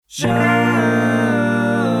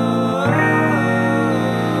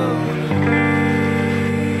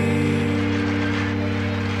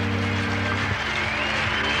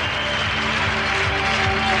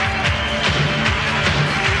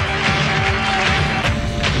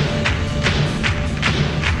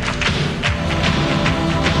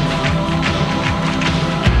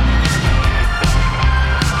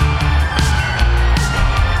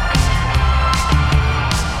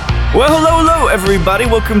Well, hello, everybody.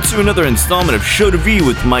 Welcome to another installment of Show to V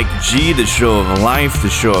with Mike G, the show of life, the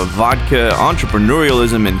show of vodka,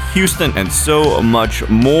 entrepreneurialism in Houston, and so much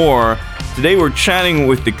more. Today, we're chatting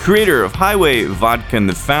with the creator of Highway Vodka and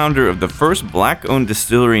the founder of the first black-owned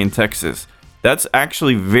distillery in Texas. That's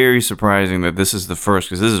actually very surprising that this is the first,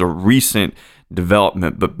 because this is a recent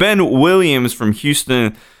development. But Ben Williams from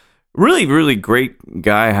Houston, really great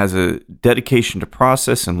guy, has a dedication to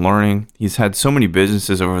process and learning. He's had so many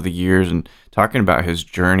businesses over the years, and talking about his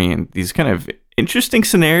journey and these kind of interesting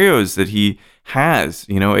scenarios that he has.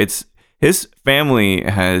 You know, it's his family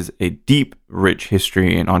has a deep, rich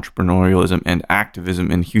history in entrepreneurialism and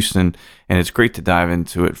activism in Houston, and it's great to dive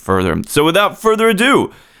into it further. So without further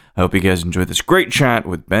ado, I hope you guys enjoyed this great chat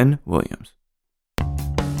with Ben Williams.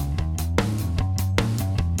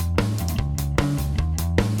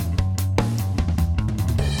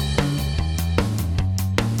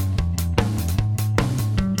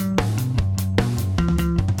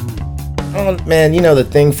 Man, you know, the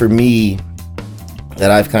thing for me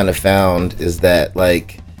that I've kind of found is that,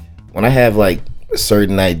 like, when I have like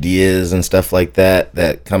certain ideas and stuff like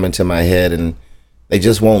that come into my head and they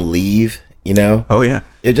just won't leave, you know? Oh, yeah.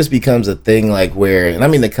 It just becomes a thing, like, where, and I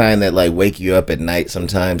mean the kind that like wake you up at night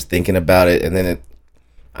sometimes thinking about it, and then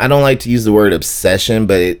I don't like to use the word obsession,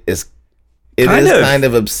 but it is kind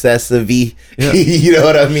of obsessive-y. Yeah. You know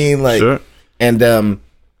what I mean? Like, sure. And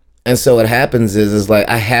so what happens is like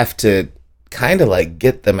I have to kind of like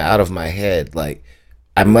get them out of my head. Like,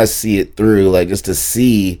 I must see it through, like, just to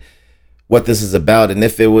see what this is about and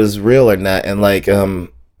if it was real or not. And like, and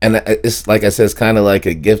it's like I said, it's kind of like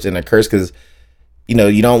a gift and a curse, because, you know,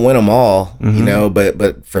 you don't win them all, you know,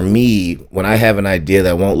 but for me, when I have an idea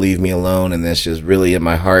that won't leave me alone and that's just really in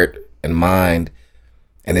my heart and mind,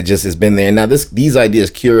 and it just has been there. Now these ideas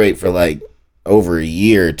curate for like over a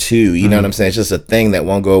year or two, you know what I'm saying? It's just a thing that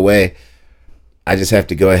won't go away. I just have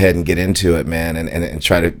to go ahead and get into it, man, and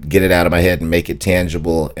try to get it out of my head and make it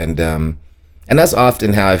tangible. And that's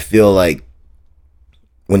often how I feel like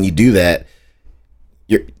when you do that,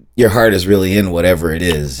 your heart is really in whatever it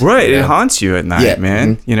is. Right. You know? It haunts you at night,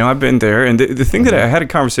 man. You know, I've been there. And the thing that I had a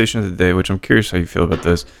conversation the other day, which I'm curious how you feel about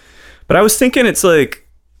this, but I was thinking, it's like,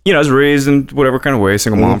 you know, I was raised in whatever kind of way,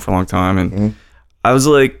 single mom for a long time. And I was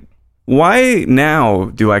like, why now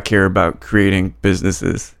do I care about creating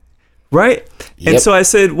businesses? Right? Yep. And so I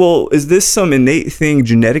said, well, is this some innate thing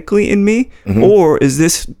genetically in me? Or is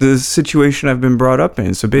this the situation I've been brought up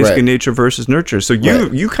in? So basically nature versus nurture. So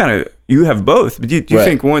you have both. But do you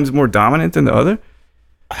think one's more dominant than the other?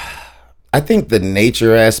 I think the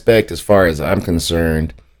nature aspect, as far as I'm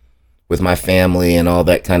concerned, with my family and all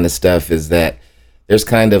that kind of stuff, is that there's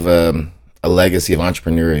kind of a legacy of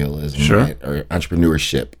entrepreneurialism, right? Or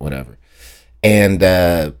entrepreneurship, whatever.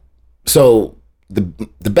 And so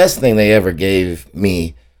the best thing they ever gave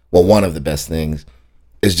me, well, one of the best things,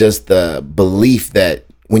 is just the belief that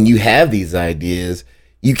when you have these ideas,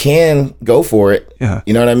 you can go for it. Yeah.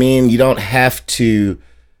 You know what I mean? You don't have to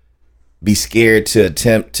be scared to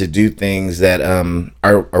attempt to do things that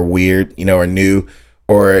are weird, you know, or new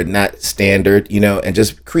or not standard, you know, and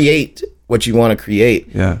just create what you want to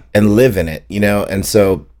create and live in it, you know? And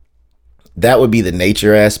so that would be the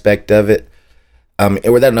nature aspect of it.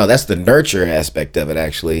 That's the nurture aspect of it,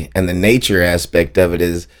 actually. And the nature aspect of it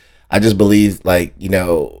is, I just believe, like, you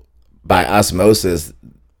know, by osmosis,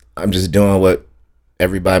 I'm just doing what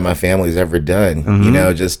everybody in my family's ever done. You know,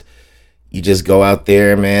 you just go out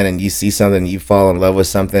there, man, and you see something, you fall in love with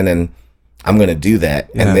something, and I'm going to do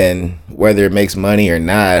that. Yeah. And then whether it makes money or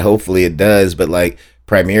not, hopefully it does. But like,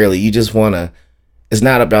 primarily, you just want to, it's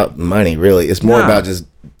not about money, really. It's more about just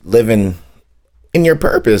living in your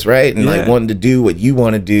purpose, right? And like wanting to do what you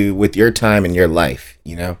want to do with your time and your life,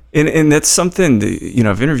 you know? And that's something that, you know,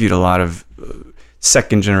 I've interviewed a lot of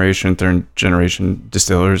second generation, third generation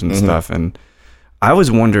distillers and stuff. And I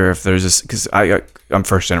always wonder if there's this, because I'm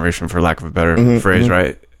first generation, for lack of a better phrase,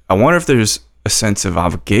 right? I wonder if there's a sense of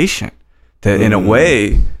obligation that in a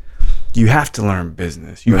way you have to learn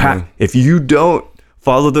business. You have, if you don't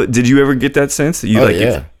follow did you ever get that sense that you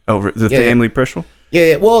over the family pressure?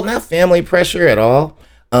 Yeah, well, not family pressure at all.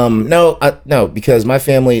 No, because my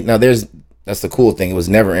family, that's the cool thing. It was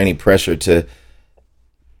never any pressure to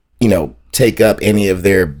take up any of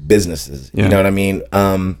their businesses. Yeah. You know what I mean?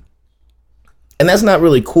 And that's not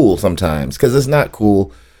really cool sometimes, because it's not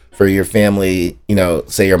cool for your family,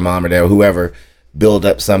 say your mom or dad or whoever, build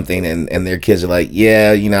up something and their kids are like,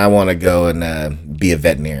 yeah, I want to go and be a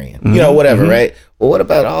veterinarian, whatever, right? Well, what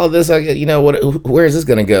about all this? Where is this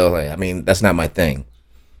going to go? Like, I mean, that's not my thing.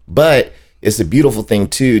 But it's a beautiful thing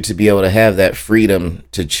too, to be able to have that freedom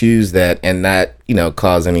to choose that and not,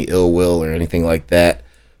 cause any ill will or anything like that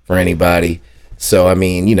for anybody. So, I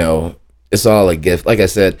mean, it's all a gift. Like I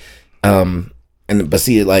said, but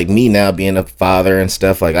see, like me now being a father and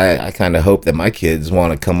stuff, like I kind of hope that my kids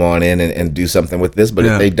want to come on in and do something with this. But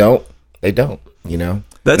if they don't, they don't,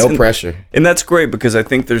 That's no pressure. And that's great, because I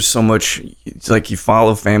think there's so much, it's like you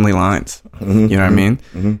follow family lines, you know what I mean?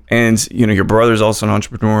 Mm-hmm. And, your brother's also an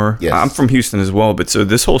entrepreneur. Yes. I'm from Houston as well. But so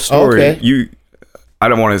this whole story, okay. I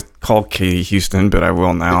don't want to call Katie Houston, but I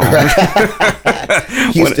will now.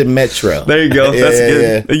 Houston Metro. There you go. That's good.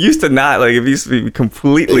 Yeah. It used to not, like, it used to be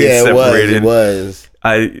completely separated. It was.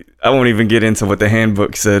 I won't even get into what the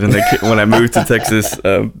handbook said when I moved to Texas.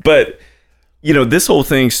 But, this whole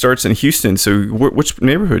thing starts in Houston. So which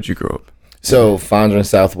neighborhood you grew up? So Fondren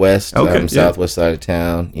Southwest, okay, southwest side of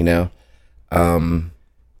town,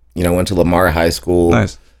 went to Lamar High School.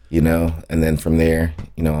 Nice. And then from there,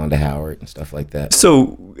 on to Howard and stuff like that.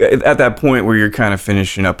 So at that point where you're kind of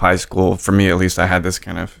finishing up high school, for me at least, I had this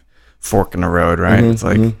kind of fork in the road, right? It's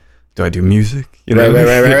like, do I do music?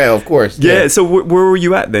 Right, of course. Yeah. So where were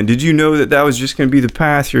you at then? Did you know that was just going to be the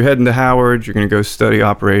path? You're heading to Howard, you're going to go study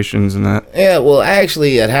operations and that? Yeah, well,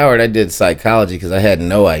 actually at Howard, I did psychology because I had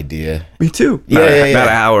no idea. Me too. Not at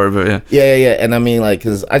Howard, but yeah. Yeah. And I mean, like,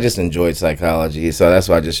 because I just enjoyed psychology. So that's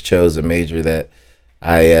why I just chose a major that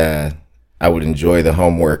I would enjoy the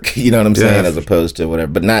homework, you know what I'm saying, as opposed to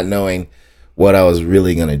whatever, but not knowing what I was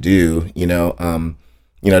really going to do,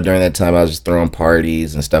 during that time I was just throwing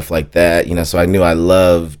parties and stuff like that, so I knew I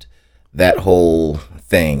loved that whole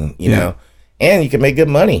thing, know, and you can make good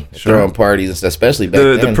money throwing parties and stuff, especially back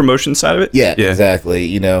then. The promotion side of it? Yeah. Exactly.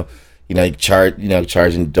 You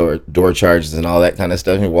charging door charges and all that kind of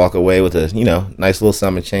stuff, and you walk away with a, nice little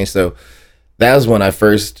sum of change. So that was when I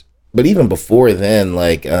first, but even before then,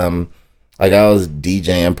 like I was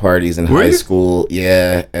DJing parties in high school,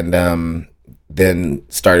 and then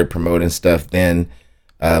started promoting stuff then,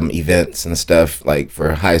 events and stuff like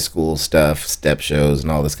for high school stuff, step shows and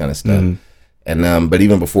all this kind of stuff. And but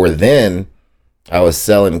even before then, I was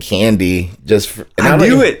selling candy just for, I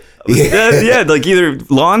knew it. Yeah, like either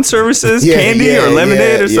lawn services, candy, or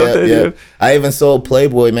lemonade or something. Yeah. I even sold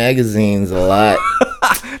Playboy magazines a lot.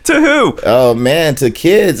 To who? Oh man, to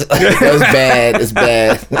kids. That was bad. It's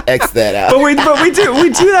bad. X that out. But we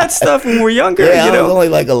do that stuff when we're younger. Yeah, I was only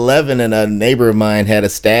like 11, and a neighbor of mine had a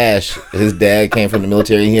stash. His dad came from the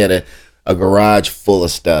military. And he had a garage full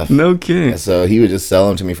of stuff. No kidding. So he would just sell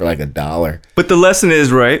them to me for like $1. But the lesson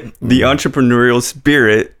is, right, the entrepreneurial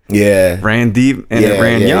spirit ran deep and it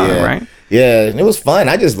ran young, right? Yeah, and it was fun.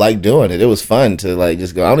 I just liked doing it. It was fun to like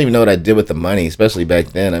just go. I don't even know what I did with the money, especially back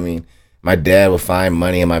then. I mean, my dad would find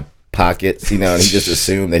money in my pockets, and he just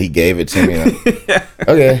assumed that he gave it to me. Like,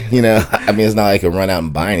 okay, I mean, it's not like I could run out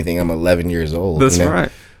and buy anything. I'm 11 years old. That's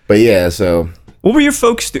right. But yeah, so. What were your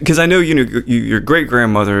folks? Because I know your great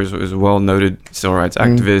grandmother is a well noted civil rights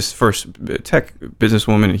activist, first tech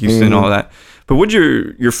businesswoman in Houston, all that. But what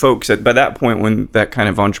your folks by that point, when that kind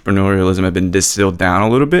of entrepreneurialism had been distilled down a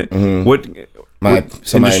little bit? What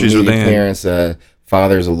industries were they in? Parents,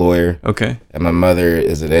 father's a lawyer. Okay. And my mother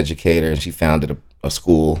is an educator, and she founded a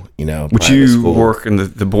school. Would you work in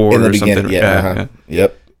the board in the or something? Yeah.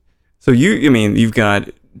 Yep. So you've got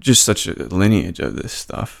just such a lineage of this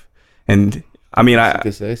stuff, and. I mean, I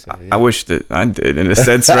wish that I did in a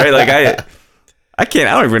sense, right? Like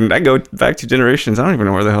I go back to generations. I don't even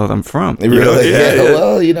know where the hell I'm from. Really?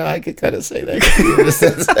 Well, I could kind of say that.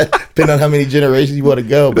 Depending on how many generations you want to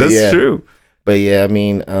go. But that's true. But yeah, I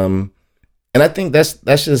mean, and I think that's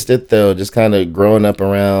just it though. Just kind of growing up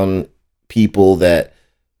around people that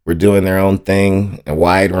were doing their own thing and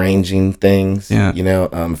wide ranging things. Yeah.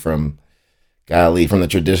 From the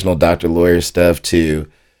traditional doctor lawyer stuff to,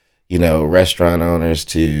 restaurant owners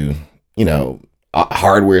to,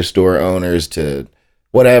 hardware store owners to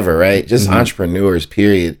whatever, right? Just entrepreneurs,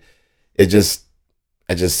 period. It just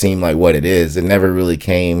seemed like what it is. It never really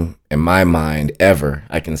came in my mind ever.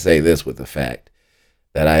 I can say this with the fact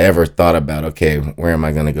that I ever thought about, okay, where am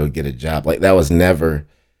I going to go get a job? Like that was never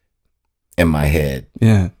in my head.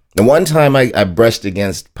 Yeah. The one time I brushed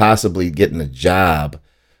against possibly getting a job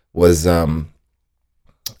was,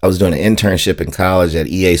 I was doing an internship in college at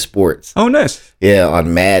EA Sports. Oh, nice. Yeah,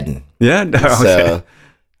 on Madden. Yeah. Okay. So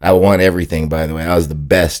I won everything, by the way. I was the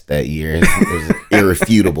best that year. It was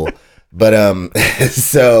irrefutable. But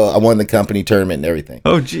so I won the company tournament and everything.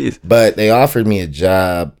 Oh, geez. But they offered me a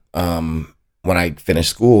job when I finished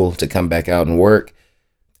school to come back out and work.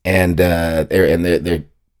 And their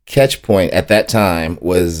catch point at that time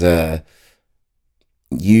was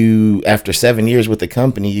you, after 7 years with the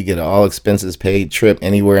company, you get an all expenses paid trip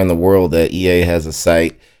anywhere in the world that EA has a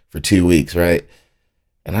site for 2 weeks, right?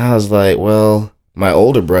 And I was like, well, my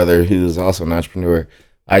older brother, who's also an entrepreneur,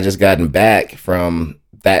 I just gotten back from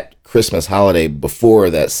that Christmas holiday before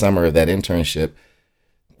that summer of that internship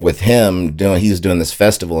with him he was doing this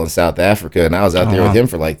festival in South Africa, and I was out there with him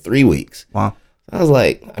for like 3 weeks. Wow. I was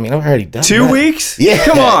like, I mean, I've already done 2 that. weeks? Yeah.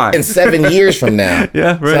 Come on. And 7 years from now.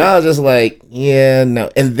 Yeah, right. So I was just like, yeah, no.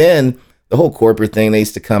 And then the whole corporate thing, they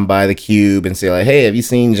used to come by the Cube and say like, hey, have you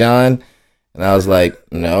seen John? And I was like,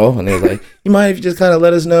 no. And they was like, you mind if you just kind of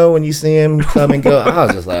let us know when you see him come and go? I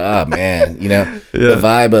was just like, oh man, the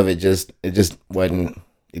vibe of it just wasn't,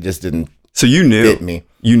 it just didn't So you knew fit me.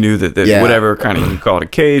 You knew that whatever kind of, you can call it a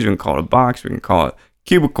cage, we can call it a box, we can call it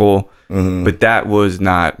cubicle, but that was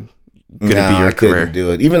not going to be your I career. couldn't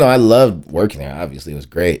do it. Even though I loved working there, obviously it was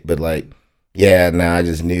great. But like, I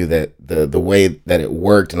just knew that the way that it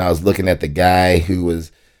worked, and I was looking at the guy who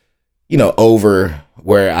was, over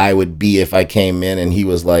where I would be if I came in, and he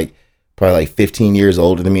was like probably like 15 years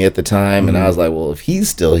older than me at the time. And I was like, well, if he's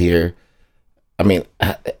still here, I mean,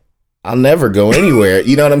 I'll never go anywhere.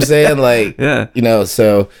 You know what I'm saying? Like,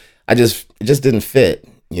 so it just didn't fit.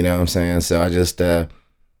 You know what I'm saying? So I just, I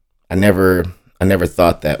never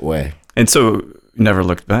thought that way. And so never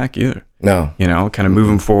looked back either. No. Kind of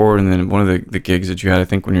moving forward. And then one of the gigs that you had, I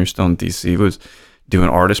think when you were still in DC, was doing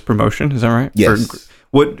artist promotion. Is that right? Yes.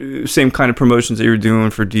 What same kind of promotions that you were doing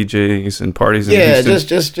for DJs and parties in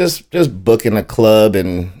Houston? just booking a club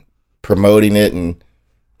and promoting it and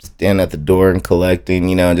standing at the door and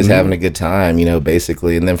collecting, just having a good time,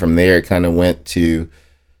 basically. And then from there, it kind of went to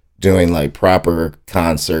doing like proper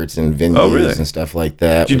concerts and venues and stuff like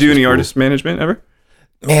that. Did you do any artist management ever?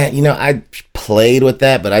 Man, I played with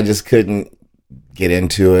that, but I just couldn't get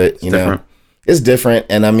into it. It's different.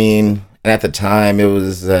 And I mean, at the time it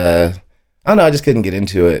was, I don't know, I just couldn't get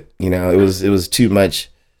into it. It was too much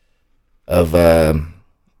of,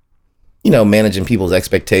 managing people's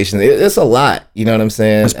expectations. It's a lot. You know what I'm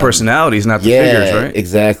saying? It's personalities, not the figures, right?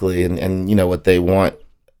 Exactly. And what they want,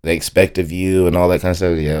 they expect of you and all that kind of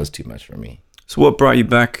stuff. Yeah, it was too much for me. So what brought you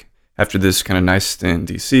back after this kind of nice stint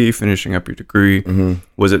in DC, finishing up your degree?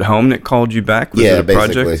 Was it home that called you back? Was it a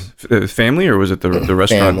project, family, or was it the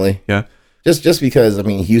restaurant? Family. Yeah. Just because, I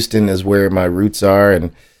mean, Houston is where my roots are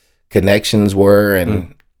and connections were.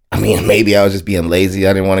 And I mean, maybe I was just being lazy.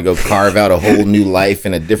 I didn't want to go carve out a whole new life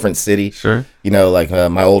in a different city. Sure. Like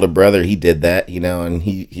my older brother, he did that, and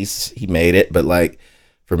he made it. But like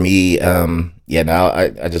for me, now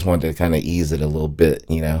I just wanted to kind of ease it a little bit,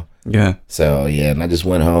 Yeah. So and I just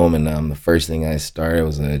went home, and the first thing I started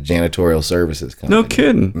was a janitorial services company. No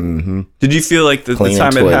kidding. Did you feel like the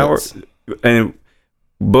time toilets. at Howard, and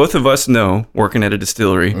both of us know, working at a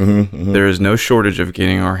distillery, there is no shortage of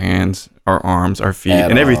getting our hands, our arms, our feet,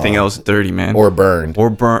 and everything else dirty, man. Or burned. Oh,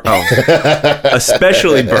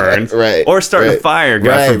 especially burned. Right. Or starting a fire,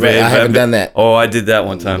 God forbid. Right. I haven't done that. Oh, I did that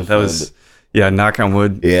one time. That was, knock on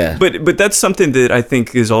wood. Yeah. But that's something that I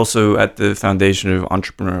think is also at the foundation of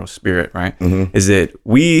entrepreneurial spirit, right? Is that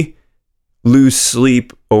we lose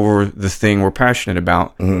sleep over the thing we're passionate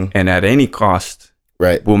about, and at any cost,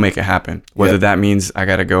 we'll make it happen. Whether that means I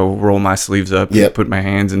got to go roll my sleeves up and put my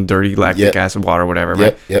hands in dirty lactic acid water, whatever.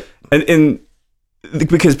 Right? And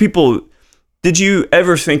because people, did you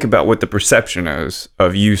ever think about what the perception is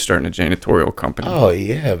of you starting a janitorial company? Oh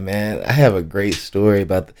yeah, man. I have a great story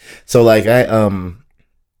about so like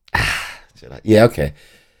okay.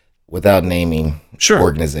 Without naming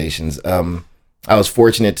organizations. I was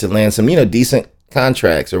fortunate to land some, decent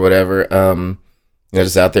contracts or whatever.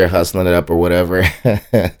 Just out there hustling it up or whatever.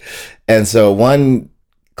 And so one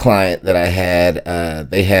client that I had,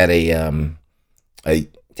 they had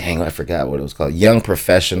I forgot what it was called, Young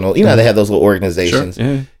Professional. They have those little organizations,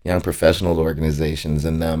 Young Professional organizations.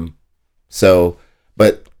 And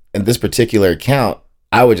but in this particular account,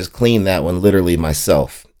 I would just clean that one literally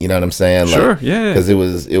myself. You know what I'm saying? Because it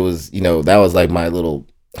was, that was like my little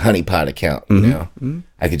honeypot account,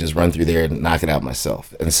 I could just run through there and knock it out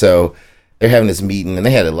myself. And so they're having this meeting, and they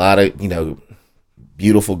had a lot of,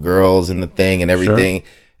 beautiful girls in the thing and everything.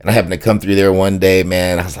 And I happened to come through there one day,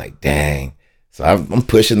 man. I was like, dang. So I'm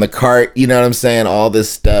pushing the cart, you know what I'm saying? All this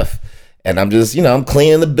stuff. And I'm just, I'm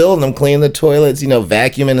cleaning the building. I'm cleaning the toilets,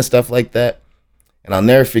 vacuuming and stuff like that. And I'll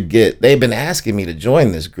never forget, they've been asking me to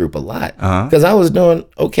join this group a lot because I was doing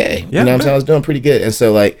okay. Yeah, you know what I'm saying? I was doing pretty good. And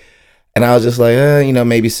so like, and I was just like,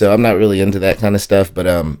 maybe so. I'm not really into that kind of stuff. But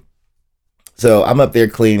so I'm up there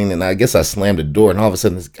cleaning, and I guess I slammed the door, and all of a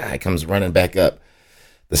sudden this guy comes running back up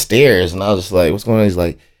the stairs, and I was just like, what's going on? He's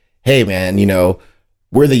like, hey man,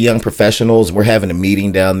 we're the young professionals, and we're having a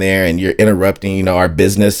meeting down there, and you're interrupting, our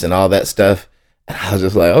business and all that stuff. And I was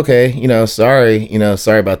just like, okay,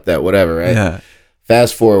 sorry about that, whatever, right? Yeah.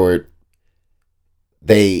 Fast forward,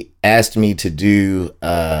 they asked me to do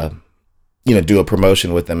do a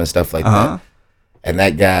promotion with them and stuff like that. And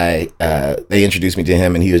that guy, they introduced me to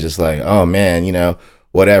him, and he was just like, oh man,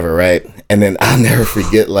 whatever, right? And then I'll never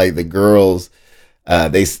forget, like, the girls,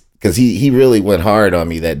 because he really went hard on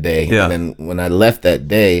me that day. Yeah. And then when I left that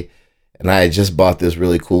day, and I had just bought this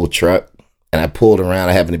really cool truck, and I pulled around,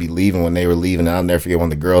 I happened to be leaving when they were leaving, and I'll never forget when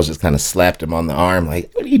the girls just kind of slapped him on the arm,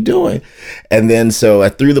 like, what are you doing? And then so I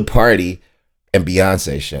threw the party, and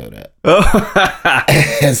Beyonce showed up.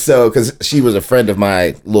 And so, because she was a friend of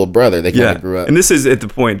my little brother, they kind of grew up. And this is at the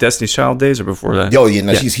point, Destiny's Child days or before that? Oh, yeah,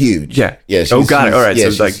 no, she's huge. Yeah. Yeah. Got it. All right. Yeah, so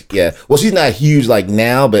it's like, yeah. Well, she's not huge like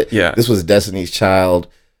now, but Yeah. this was Destiny's Child,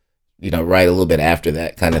 right a little bit after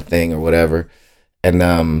that kind of thing or whatever. And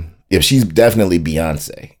she's definitely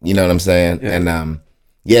Beyonce. You know what I'm saying?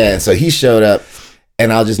 Yeah. And so he showed up,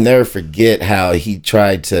 and I'll just never forget how he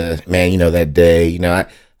tried to, man, that day,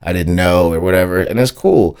 I didn't know or whatever, and it's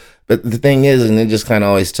cool. But the thing is, and it just kind of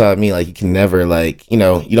always taught me, like, you can never, like, you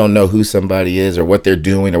don't know who somebody is or what they're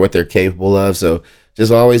doing or what they're capable of. So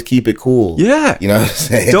just always keep it cool. Yeah. You know what I'm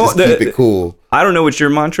saying? Just keep it cool. I don't know what your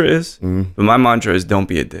mantra is, but my mantra is don't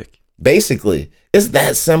be a dick. Basically, it's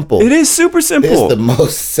that simple. It is super simple. It's the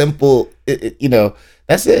most simple,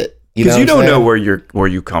 that's it. Because you don't know where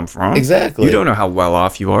you come from. Exactly. You don't know how well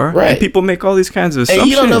off you are. Right. And people make all these kinds of assumptions. And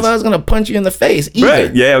you don't know if I was going to punch you in the face either.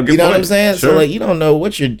 Right. Yeah, good You know point. what I'm saying? Sure. So, like, you don't know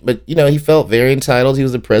but, he felt very entitled. He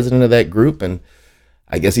was the president of that group, and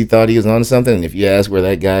I guess he thought he was on something. And if you ask where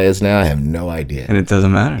that guy is now, I have no idea. And it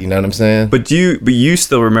doesn't matter. You know what I'm saying? But you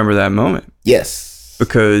still remember that moment. Yes.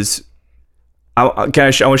 Because I want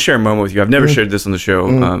to share a moment with you. I've never shared this on the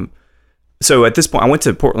show. So at this point, I went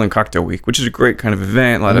to Portland Cocktail Week, which is a great kind of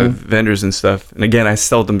event, a lot of vendors and stuff. And again, I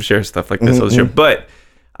seldom share stuff like this on the show. But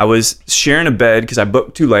I was sharing a bed because I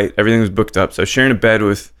booked too late. Everything was booked up. So I was sharing a bed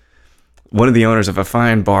with one of the owners of a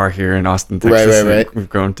fine bar here in Austin, Texas. Right. We've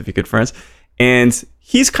grown to be good friends. And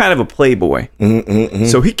he's kind of a playboy.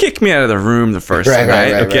 So he kicked me out of the room the first time,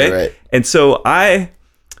 right? Right. And so a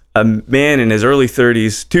man in his early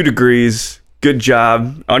 30s, 2 degrees, good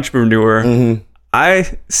job, entrepreneur.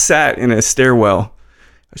 I sat in a stairwell.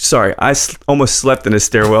 Sorry, I almost slept in a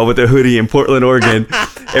stairwell with a hoodie in Portland, Oregon.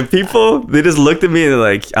 And people, they just looked at me and they're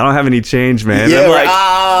like, I don't have any change, man. Yeah, I'm like,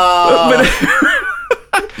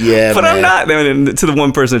 yeah, but man. I'm not. And to the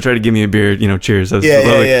one person that tried to give me a beer, cheers. That was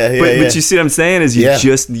lovely. But you see what I'm saying is you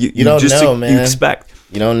don't know, man. You expect.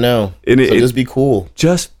 You don't know. So just be cool.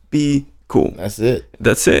 Just be cool. That's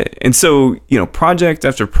it. And so, project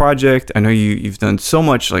after project, I know you've done so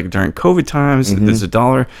much, like during COVID times, there's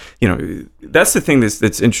 $1, that's the thing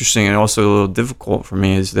that's interesting and also a little difficult for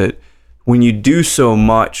me is that when you do so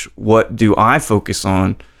much, what do I focus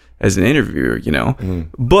on as an interviewer,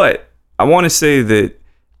 But I want to say that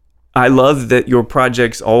I love that your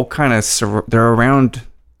projects all kind of, they're around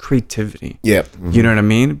creativity. Yeah. You know what I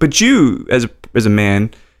mean? But you, as a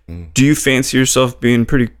man, do you fancy yourself being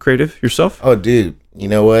pretty creative yourself? Oh, dude, you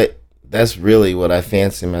know what? That's really what I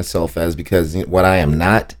fancy myself as, because what I am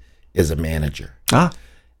not is a manager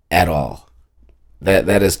at all.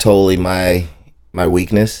 That is totally my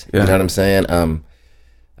weakness. Yeah. You know what I'm saying?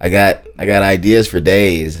 I got ideas for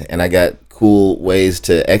days, and I got cool ways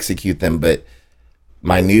to execute them, but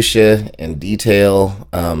minutia and detail,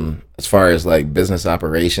 as far as like business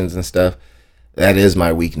operations and stuff, that is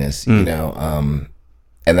my weakness.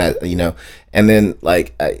 And that, and then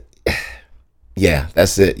like,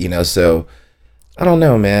 that's it, so I don't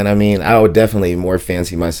know, man. I mean, I would definitely more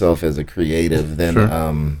fancy myself as a creative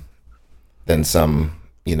than some,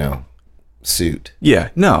 suit. Yeah,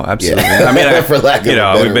 no, absolutely. Yeah. I mean, for lack of a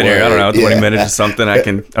better we've been here, I don't know, 20 minutes or something.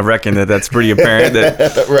 I reckon that's pretty apparent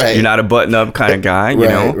that right. You're not a button up kind of guy,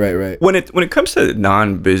 Right. When it comes to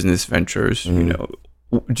non-business ventures,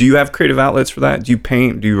 do you have creative outlets for that? Do you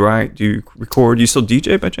paint? Do you write? Do you record? Do you still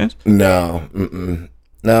DJ by chance? No.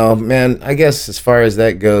 No, man, I guess as far as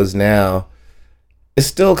that goes now, it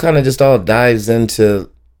still kind of just all dives into,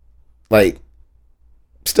 like,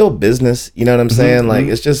 still business. You know what I'm saying? Like,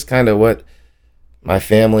 it's just kind of what my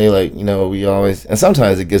family, like, we always, and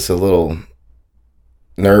sometimes it gets a little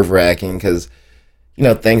nerve-wracking because,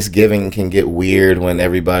 Thanksgiving can get weird when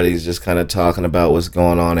everybody's just kind of talking about what's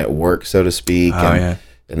going on at work, so to speak.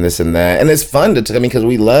 And this and that. And it's fun because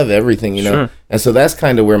we love everything, Sure. And so that's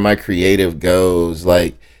kind of where my creative goes,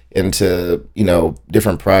 like into,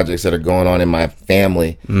 different projects that are going on in my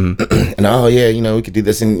family. And we could do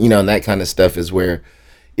this. And, and that kind of stuff is where,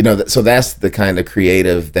 so that's the kind of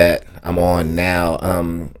creative that I'm on now.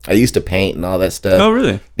 I used to paint and all that stuff. Oh,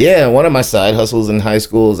 really? Yeah. One of my side hustles in high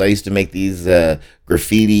school is I used to make these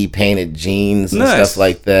graffiti painted jeans and stuff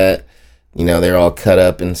like that. They're all cut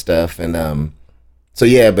up and stuff. And, so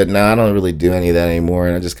yeah, but no, I don't really do any of that anymore,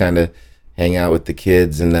 and I just kind of hang out with the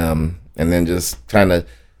kids and then just kind of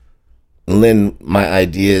lend my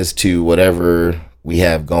ideas to whatever we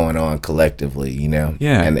have going on collectively,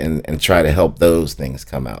 Yeah, and try to help those things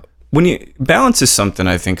come out. Balance is something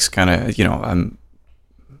I think is kind of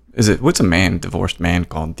what's a divorced man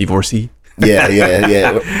called? Divorcee?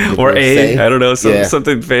 Yeah. Or I don't know,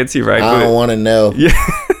 something fancy, right? I don't want to know. Yeah,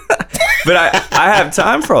 but I have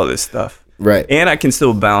time for all this stuff. Right. And I can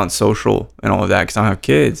still balance social and all of that because I don't have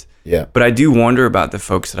kids. Yeah. But I do wonder about the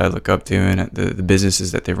folks that I look up to and the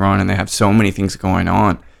businesses that they run, and they have so many things going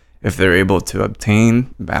on, if they're able to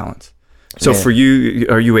obtain balance. So for you,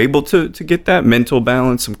 are you able to get that mental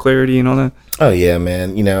balance, some clarity and all that? Oh, yeah,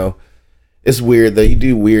 man. It's weird though. You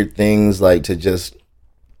do weird things like to just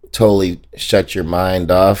totally shut your mind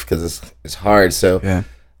off because it's hard. So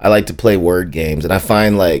I like to play word games, and I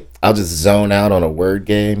find like I'll just zone out on a word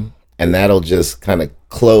game. And that'll just kind of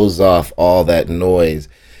close off all that noise,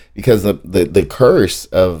 because the curse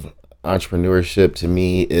of entrepreneurship to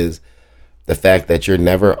me is the fact that you're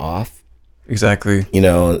never off. Exactly.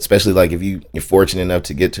 Especially like if you're fortunate enough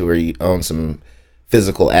to get to where you own some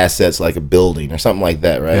physical assets like a building or something like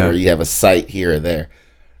that, right? Yeah. Or you have a site here or there.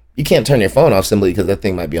 You can't turn your phone off simply because that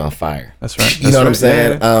thing might be on fire. That's right. You know what I'm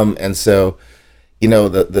saying? Yeah. And so,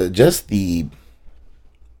 the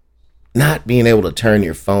not being able to turn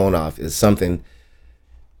your phone off is something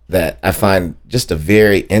that I find just a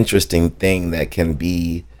very interesting thing that can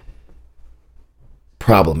be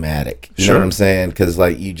problematic. You know what I'm saying? Because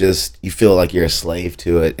like you feel like you're a slave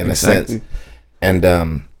to it in a sense, and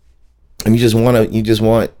you just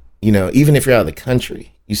want, even if you're out of the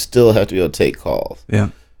country, you still have to be able to take calls. Yeah.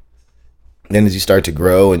 Then as you start to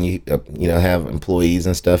grow and you have employees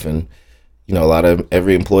and stuff, and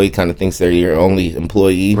every employee kind of thinks they're your only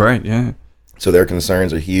employee. Right, yeah. So their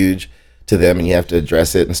concerns are huge to them, and you have to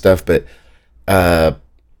address it and stuff. But and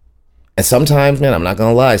sometimes, man, I'm not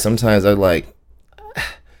gonna lie, sometimes I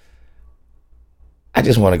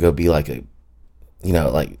just want to go be like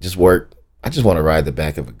just work. I just want to ride the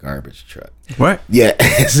back of a garbage truck. What? Yeah.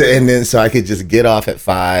 And then so I could just get off at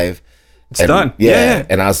 5. It's done. Yeah.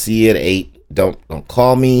 And I'll see you at 8. Don't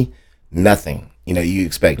call me. Nothing. You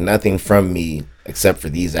expect nothing from me except for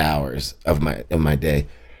these hours of my day.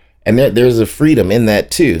 And there's a freedom in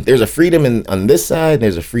that too. There's a freedom on this side, and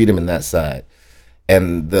there's a freedom in that side.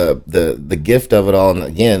 And the gift of it all, and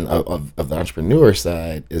again, of the entrepreneur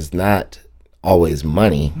side, is not always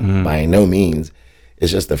money by no means.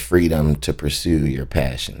 It's just the freedom to pursue your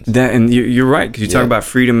passions. And you're right, because you talk about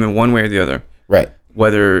freedom in one way or the other. Right.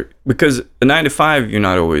 Because a 9 to 5 you're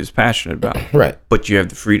not always passionate about. Right. But you have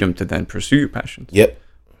the freedom to then pursue your passions. Yep.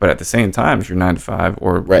 But at the same time, if you're 9 to 5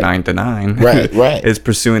 or 9 to 9, right, is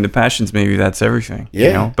pursuing the passions, maybe that's everything.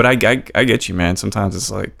 Yeah. But I get you, man. Sometimes it's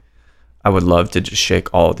like, I would love to just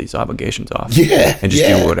shake all of these obligations off. Yeah. And just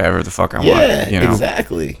do whatever the fuck I want.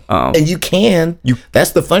 Exactly. And you can.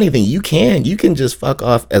 That's the funny thing. You can just fuck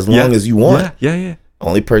off as long as you want. Yeah.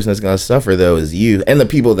 Only person that's gonna suffer though is you and the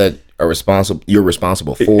people that are responsible. You're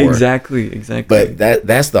responsible for. Exactly. But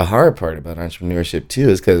that's the hard part about entrepreneurship too,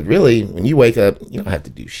 is because really, when you wake up, you don't have to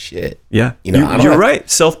do shit. Yeah. You're right.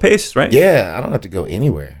 Self-paced, right? Yeah. I don't have to go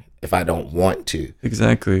anywhere if I don't want to.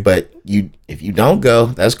 Exactly. But if you don't go,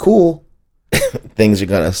 that's cool. Things are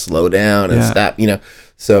gonna slow down and stop.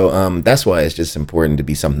 So that's why it's just important to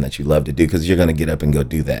be something that you love to do, because you're gonna get up and go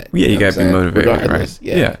do that. Yeah, you gotta be motivated, right?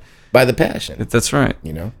 Yeah. By the passion. That's right.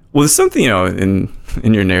 Well, there's something in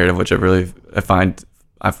your narrative which I find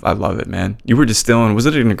I love it, man. You were distilling. Was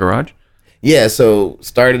it in the garage? Yeah. So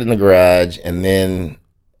started in the garage, and then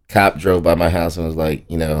cop drove by my house and was like,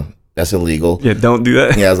 that's illegal. Yeah, don't do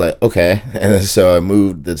that. Yeah, I was like, okay. And so I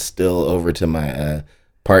moved the still over to my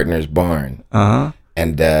partner's barn.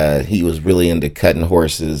 And he was really into cutting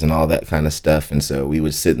horses and all that kind of stuff. And so we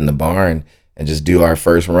would sit in the barn and just do our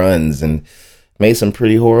first runs and made some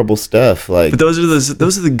pretty horrible stuff. But those are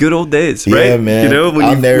the good old days, right? Yeah, man. When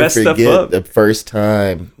I'll you never mess stuff forget up. the first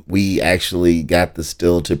time we actually got the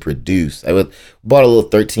still to produce. I bought a little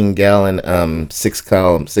 13-gallon 6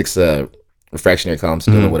 refractionary column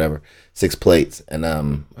steel or whatever, 6 plates. And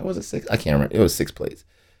what was it, 6? I can't remember. It was 6 plates.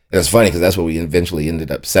 And it's funny because that's what we eventually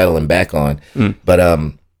ended up settling back on. But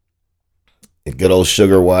a good old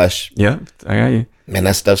sugar wash. Yeah, I got you. Man,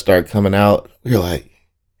 that stuff started coming out. We were like,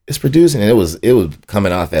 it's producing, and it was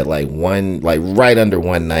coming off at like right under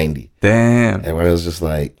 190. Damn. And it was just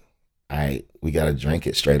like, all right, we got to drink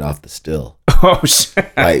it straight off the still. Oh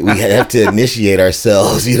shit. Like, we have to initiate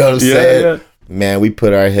ourselves. You know what I'm saying? Yeah. Man, we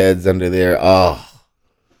put our heads under there. Oh,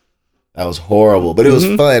 that was horrible, but it was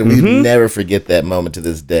fun. We never forget that moment to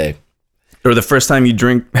this day. Or the first time you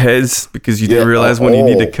drink heads because you didn't realize when you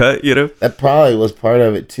need to cut, you know? That probably was part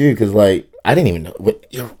of it too, because like, I didn't even know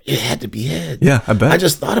it had to be heads. Yeah, I bet. I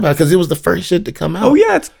just thought about it because it was the first shit to come out. Oh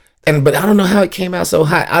yeah, but I don't know how it came out so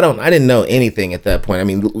hot. I didn't know anything at that point. I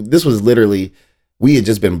mean, this was literally, we had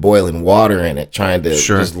just been boiling water in it, trying to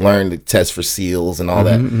just learn to test for seals and all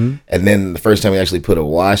that. And then the first time we actually put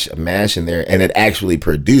a mash in there, and it actually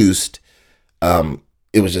produced,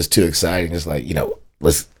 it was just too exciting. It's like,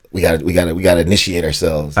 we got to initiate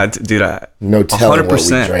ourselves. No telling 100%. What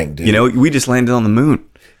we drank, dude. We just landed on the moon.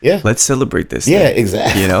 Yeah. Let's celebrate this. Yeah,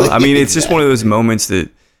 exactly. I mean, it's just one of those moments that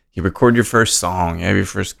you record your first song, you have your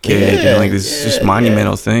first kid, these just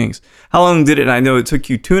monumental things. How long did it? I know it took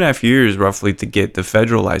you 2.5 years roughly to get the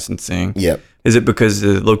federal licensing. Yep. Is it because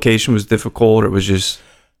the location was difficult, or it was just?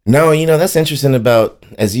 No, that's interesting about,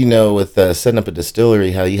 as you know, with setting up a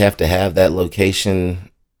distillery, how you have to have that location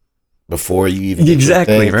before you even get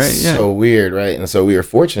exactly right. Yeah. So weird, right? And so we were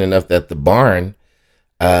fortunate enough that the barn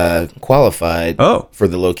qualified for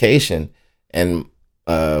the location, and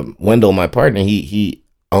Wendell, my partner, he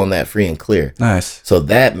owned that free and clear. Nice. So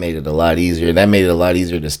that made it a lot easier. That made it a lot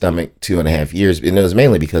easier to stomach 2.5 years, and it was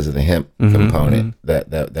mainly because of the hemp component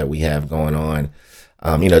that we have going on.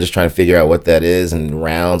 Just trying to figure out what that is, and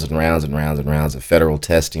rounds of federal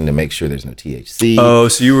testing to make sure there's no THC. Oh,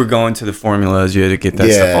 so you were going to the formulas, you had to get that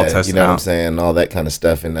stuff all tested out. You know what I'm saying? All that kind of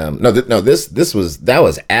stuff. And that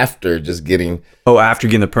was after just getting. Oh, after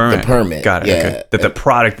getting the permit. The permit. Got it. Yeah. Okay. That the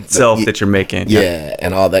product itself that you're making. Yeah,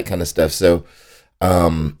 and all that kind of stuff. So,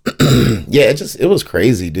 it was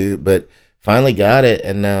crazy, dude. But finally got it,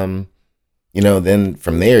 and then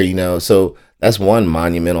from there, so that's one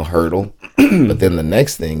monumental hurdle. But then the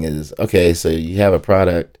next thing is, okay, so you have a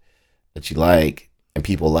product that you like and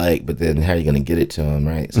people like, but then how are you going to get it to them,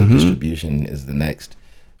 right? So distribution is the next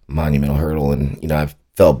monumental hurdle. And, I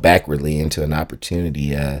fell backwardly into an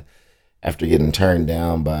opportunity after getting turned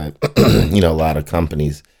down by, a lot of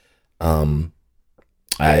companies.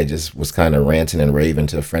 I just was kind of ranting and raving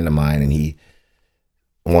to a friend of mine, and he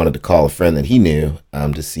wanted to call a friend that he knew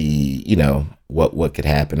to see, what could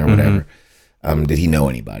happen or whatever. Did he know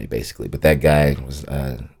anybody, basically? But that guy was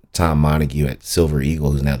Tom Montague at Silver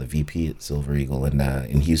Eagle, who's now the VP at Silver Eagle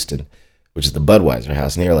in Houston, which is the Budweiser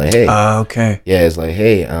house. And they're like, hey. Okay. Yeah, it's like,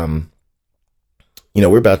 hey,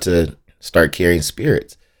 we're about to start carrying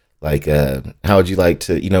spirits. Like, how would you like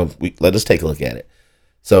to, let us take a look at it.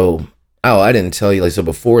 So, I didn't tell you. So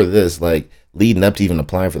before this, leading up to even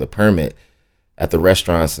applying for the permit, at the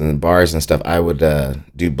restaurants and bars and stuff, I would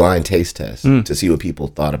do blind taste tests to see what people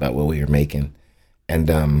thought about what we were making. And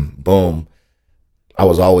boom, I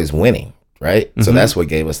was always winning, right? So that's what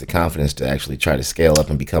gave us the confidence to actually try to scale up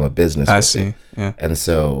and become a business. I see. Yeah. And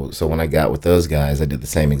so when I got with those guys, I did the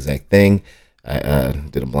same exact thing. I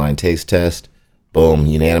did a blind taste test. Boom,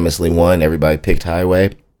 unanimously won. Everybody picked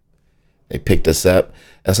Highway. They picked us up.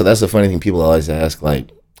 And so that's the funny thing. People always ask,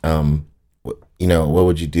 what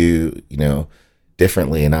would you do,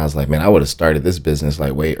 differently? And I was like, man, I would have started this business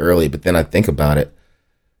way early. But then I think about it.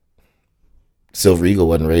 Silver Eagle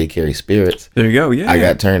wasn't ready to carry spirits. There you go. Yeah. I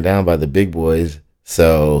got turned down by the big boys.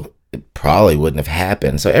 So it probably wouldn't have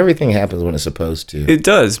happened. So everything happens when it's supposed to. It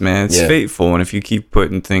does, man. It's fateful. And if you keep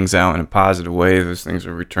putting things out in a positive way, those things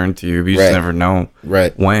will return to you. But you just never know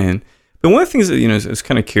when. But one of the things that, I was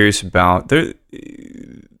kind of curious about,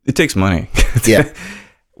 it takes money. Yeah.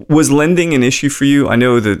 Was lending an issue for you? I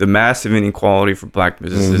know the massive inequality for black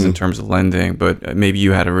businesses in terms of lending, but maybe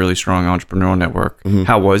you had a really strong entrepreneurial network.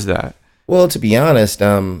 How was that? Well, to be honest,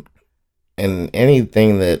 in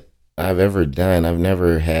anything that I've ever done, I've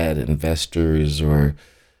never had investors or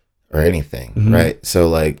anything, right? So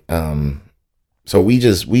what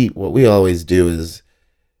we always do is,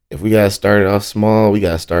 if we gotta start it off small, we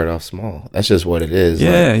gotta start off small. That's just what it is.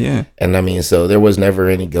 Yeah, yeah. And I mean, so there was never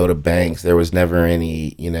any go to banks. There was never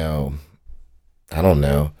any, I don't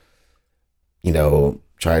know,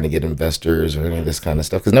 trying to get investors or any of this kind of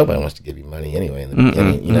stuff, because nobody wants to give you money anyway in the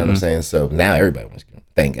beginning. You know what I'm saying? So now everybody wants to give,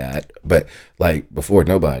 thank God. But before,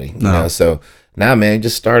 nobody. You know. So nah, man,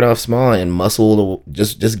 just start off small and muscle,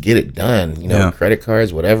 just get it done. You know, Yeah. credit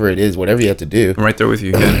cards, whatever it is, whatever you have to do. I'm right there with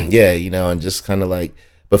you. Yeah. Yeah, you know, and just kind of like,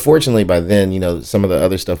 but fortunately by then, you know, some of the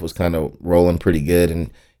other stuff was kind of rolling pretty good. And,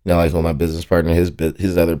 you know, like when my business partner,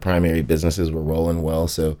 his other primary businesses were rolling well.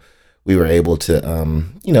 So we were able to,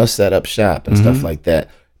 you know, set up shop and stuff like that.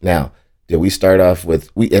 Now, did we start off with,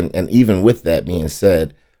 and even with that being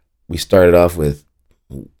said, we started off with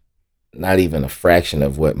not even a fraction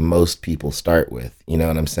of what most people start with. You know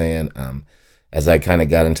what I'm saying? As I kind of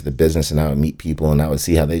got into the business and I would meet people and I would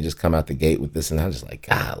see how they just come out the gate with this, and I was just like,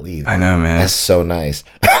 golly, I know, man. that's so nice.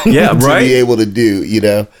 Yeah, to right? be able to do, you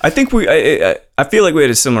know? I think I feel like we had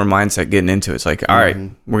a similar mindset getting into it. It's like, all right,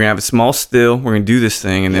 we're gonna have a small still, we're gonna do this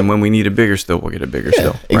thing, and then when we need a bigger still, we'll get a bigger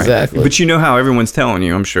still. Right? exactly. But you know how everyone's telling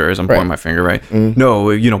you, I'm sure, as I'm pointing my finger, right?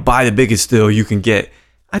 No, you know, buy the biggest still you can get.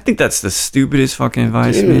 I think that's the stupidest fucking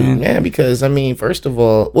advice, Dude, man. because I mean, first of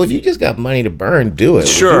all, well, if you just got money to burn, do it.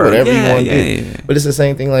 Sure. Do whatever Yeah, you want to yeah, do. yeah. But it's the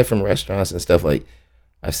same thing like from restaurants and stuff. Like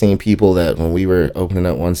I've seen people that when we were opening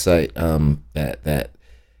up one site, that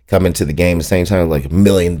come into the game at the same time, like $1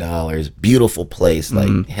 million, beautiful place,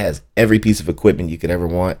 like has every piece of equipment you could ever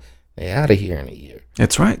want. They out of here in a year.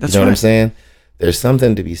 That's right. That's You know right. what I'm saying? There's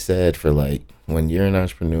something to be said for like when you're an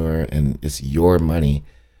entrepreneur and it's your money.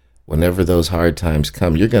 Whenever those hard times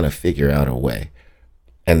come, you're gonna figure out a way,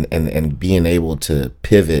 and being able to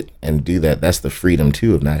pivot and do that. That's the freedom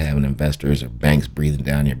too of not having investors or banks breathing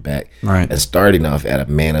down your back, Right. and starting off at a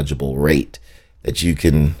manageable rate that you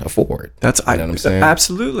can afford. That's You know what I'm saying?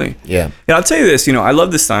 Absolutely. Yeah. And I'll tell you this, you know, I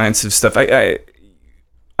love the science of stuff.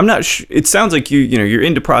 I'm not sure. It sounds like you're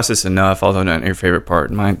into process enough, although not your favorite part.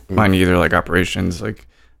 Mine either, like operations. Like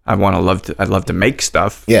I'd love to make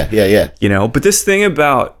stuff. Yeah. You know, but this thing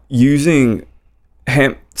about using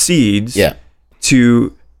hemp seeds Yeah.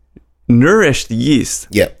 to nourish the yeast,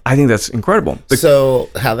 Yeah. I think that's incredible. So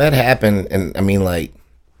how that happened, and I mean, like,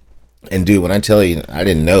 and dude, when I tell you, I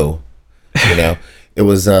didn't know, you know, it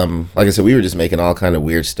was like I said, we were just making all kind of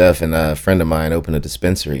weird stuff, and a friend of mine opened a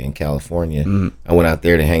dispensary in California. I went out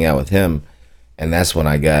there to hang out with him, and that's when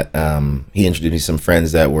I got he introduced me to some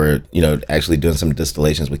friends that were, you know, actually doing some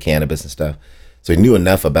distillations with cannabis and stuff. So he knew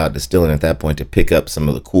enough about distilling at that point to pick up some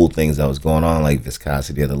of the cool things that was going on, like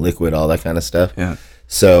viscosity of the liquid, all that kind of stuff. Yeah.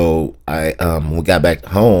 So I, when we got back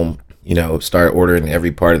home, you know, started ordering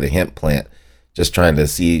every part of the hemp plant, just trying to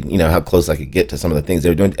see, you know, how close I could get to some of the things they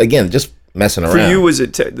were doing. Again, just messing around. For you, was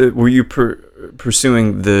it were you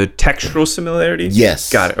pursuing the textural similarity?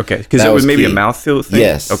 Yes. Got it. Okay, because That it was was maybe key. a mouthfeel thing.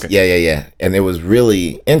 Yes. Okay. Yeah. And it was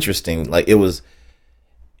really interesting. Like it was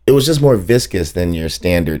just more viscous than your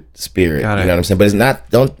standard spirit. Got it. You know what I'm saying? But it's not.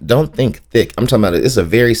 Don't think thick. I'm talking about it. It's a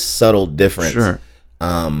very subtle difference. Sure.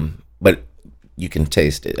 But you can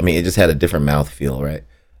taste it. I mean, it just had a different mouthfeel, right?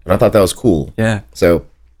 And I thought that was cool. Yeah. So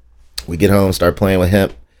we get home, start playing with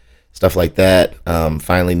hemp, stuff like that.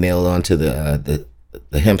 Finally nailed onto the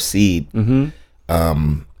hemp seed. And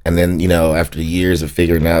then, you know, after years of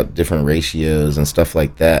figuring out different ratios and stuff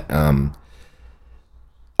like that.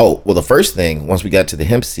 The first thing, once we got to the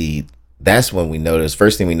hemp seed, that's when we noticed,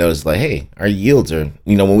 first thing we noticed, like, hey, our yields are,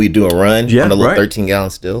 you know, when we do a run Yeah, on the little right. 13-gallon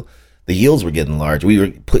still, the yields were getting large. We were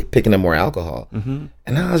picking up more alcohol. And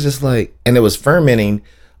I was just like, and it was fermenting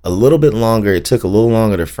a little bit longer. It took a little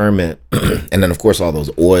longer to ferment. And then, of course, all those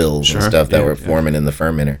oils and stuff that were forming in the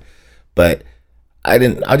fermenter. But I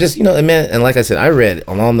just, you know, and like I said,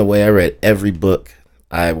 along the way, I read every book.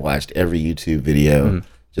 I watched every YouTube video,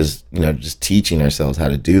 just teaching ourselves how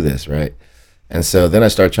to do this, right? And so then I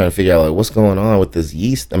started trying to figure out, like, what's going on with this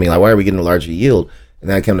yeast? I mean, like, why are we getting a larger yield? And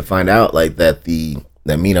then I came to find out, like, that the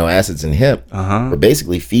amino acids in hemp were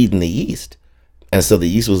basically feeding the yeast. And so the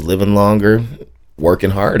yeast was living longer,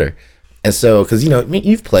 working harder. And so, because, you know, I mean,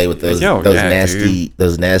 you've played with those nasty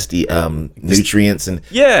nutrients and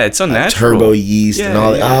Yeah, it's unnatural. turbo yeast and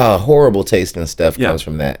all that horrible tasting stuff Yeah. comes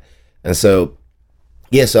from that. And so,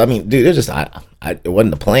 so I mean, dude, it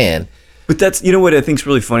wasn't the plan. But that's, you know what I think's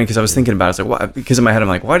really funny, because I was thinking about it. It's like, why? Because in my head I'm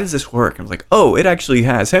like, why does this work? I was like, oh, it actually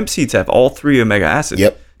has, hemp seeds have all 3 omega acids.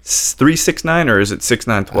 Yep. 3, 6, 9, or is it 6,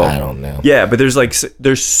 9, 12? I don't know. Yeah, but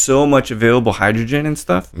there's so much available hydrogen and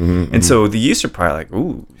stuff, and so the yeast are probably like,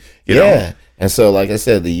 ooh, you know. And so, like I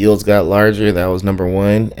said, the yields got larger. That was number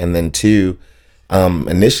 1, and then 2.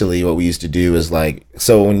 Initially, what we used to do is like,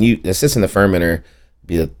 so when it sits in the fermenter,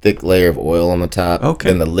 be a thick layer of oil on the top,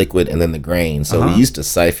 then the liquid, and then the grain. So we used to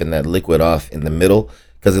siphon that liquid off in the middle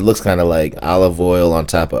because it looks kind of like olive oil on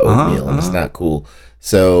top of oatmeal, and it's not cool.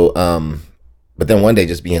 So, but then one day,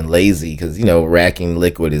 just being lazy, because, you know, racking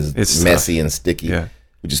liquid is It's messy and sticky. Yeah.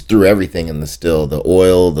 we just threw everything in the still, the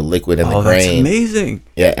oil, the liquid, and the Oh, that's grain. amazing.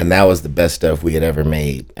 Yeah, and that was the best stuff we had ever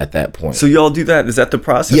made at that point. So y'all do that? Is that the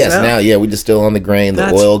process? Yes, now we distill on the grain.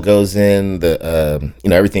 The oil goes in. The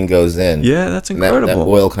everything goes in. Yeah, that's And incredible. that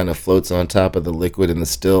oil kind of floats on top of the liquid, and the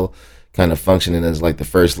still kind of functioning as like the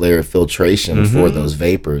first layer of filtration for those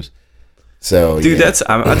vapors. So, dude,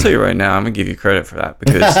 I'll tell you right now, I'm gonna give you credit for that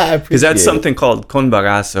because that's something called con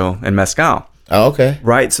bagazo and mezcal. Oh, okay.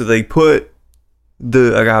 Right, so they put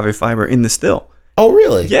the agave fiber in the still. Oh,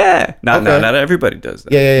 really? Yeah. Not everybody does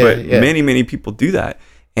that. But many people do that,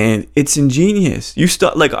 and it's ingenious. You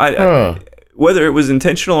start like whether it was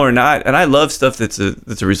intentional or not, and I love stuff that's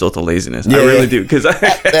a result of laziness. I really do, because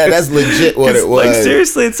that's legit what it was. Like,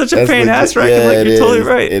 seriously, it's such a pain ass racket. Yeah, like, you're totally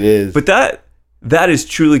right. It is. But that is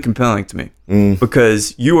truly compelling to me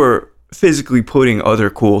because you are physically putting other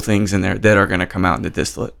cool things in there that are going to come out in the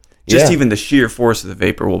distillate. Just even the sheer force of the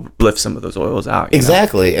vapor will lift some of those oils out.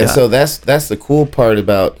 Exactly. And so that's the cool part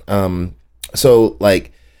about so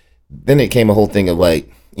like then it came a whole thing of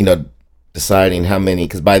like, deciding how many,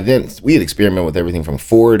 because by then we had experimented with everything from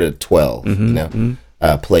 4 to 12,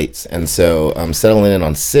 plates. And so settling in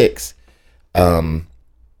on 6, and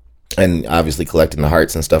obviously collecting the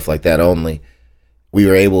hearts and stuff like that only, we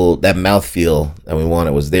were able, that mouthfeel that we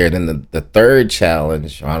wanted was there. And then the third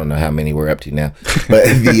challenge, I don't know how many we're up to now, but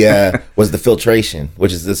was the filtration,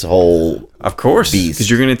 which is this whole of course beast. Because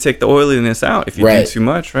you're going to take the oiliness out if you do too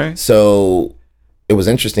much, right? So it was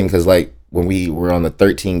interesting because like when we were on the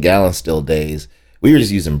 13-gallon still days, we were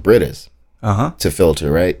just using Britas to filter,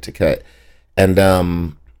 right, to cut.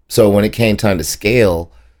 And so when it came time to scale,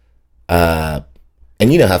 and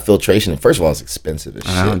you know how filtration, first of all, it's expensive as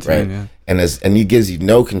shit, right? Yeah. And it gives you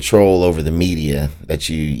no control over the media that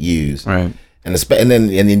you use, right? And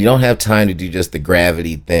then you don't have time to do just the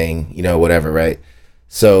gravity thing, whatever, right?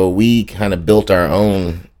 So we kind of built our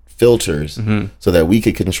own filters so that we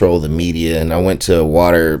could control the media. And I went to a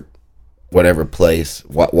water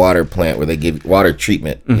plant where they give water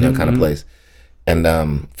treatment, kind of place, and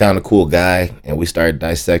found a cool guy, and we started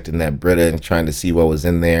dissecting that Brita and trying to see what was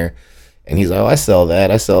in there. And he's like, oh, I sell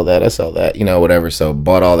that, whatever. So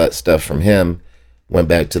bought all that stuff from him, went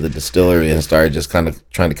back to the distillery and started just kind of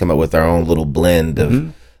trying to come up with our own little blend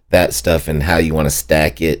of that stuff and how you want to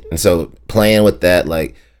stack it. And so playing with that,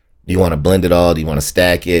 like, do you want to blend it all? Do you want to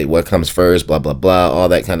stack it? What comes first? Blah, blah, blah, all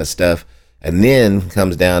that kind of stuff. And then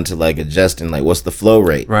comes down to like adjusting, like, what's the flow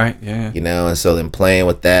rate? Right, yeah. And so then playing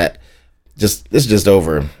with that, it's just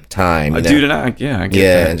over time. Dude, and I get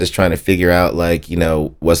that. And just trying to figure out like,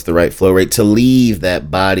 what's the right flow rate to leave that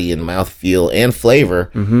body and mouthfeel and flavor,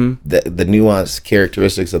 the nuanced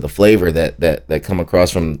characteristics of the flavor that come across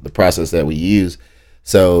from the process that we use.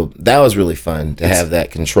 So that was really fun to have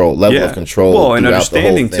that level of control. Well, and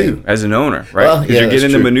understanding too, as an owner, right? Because you're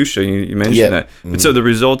getting the minutia. You mentioned that. But so the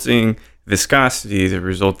resulting viscosity, the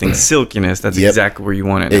resulting silkiness, that's exactly where you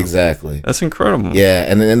want it now. Exactly. That's incredible. Yeah,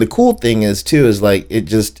 and then the cool thing is too is like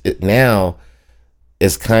it now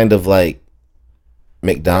is kind of like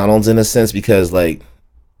McDonald's in a sense, because like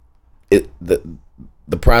the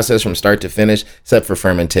process from start to finish, except for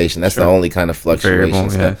fermentation, that's the only kind of fluctuation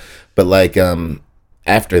stuff. But like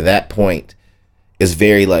after that point is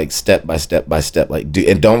very like step by step by step, like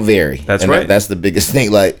don't vary. That's right. That's the biggest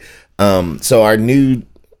thing. Like so our new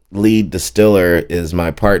lead distiller is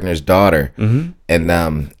my partner's daughter, and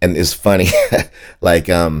it's funny, like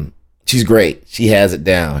she's great. She has it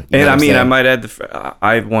down. And I mean, I might add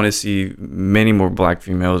I want to see many more black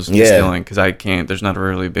females distilling, because I can't. There's not a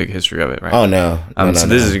really big history of it, right? Oh no. So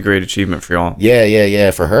this is a great achievement for y'all. Yeah,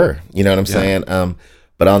 for her. You know what I'm saying?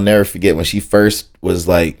 But I'll never forget when she first was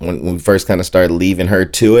like, when we first kind of started leaving her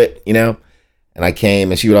to it, and I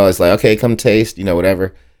came and she would always like, okay, come taste,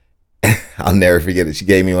 whatever. I'll never forget it. She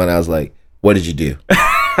gave me one. I was like, what did you do?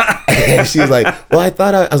 And she was like, well,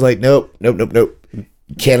 I was like, nope.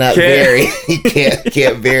 Cannot vary. You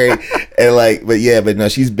can't vary. And like, but no,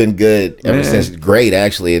 she's been good ever since. Great,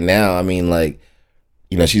 actually. And now, I mean, like,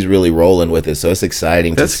 she's really rolling with it. So it's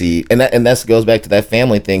exciting to see. And that goes back to that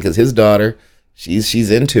family thing, because his daughter, she's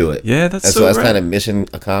into it. Yeah, that's so that's kind of mission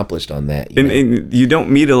accomplished on that. And you don't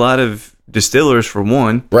meet a lot of distillers, for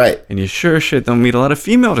one, right? And you sure shit don't meet a lot of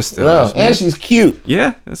female distillers. No, and she's cute.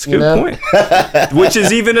 Yeah, that's a good point. Which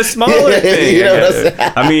is even a smaller thing.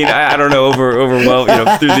 I mean, I don't know over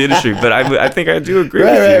well, through the industry, but I think I do agree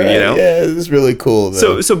with you. Yeah, it's really cool.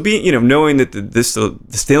 Though. So being knowing that the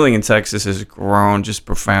distilling in Texas has grown just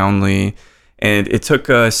profoundly, and it took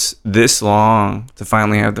us this long to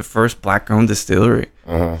finally have the first black-owned distillery.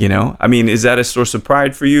 I mean, is that a source of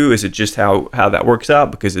pride for you? Is it just how that works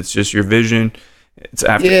out because it's just your vision? It's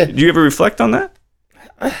after. Yeah. Do you ever reflect on that?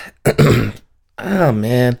 Oh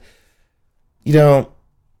man, you know,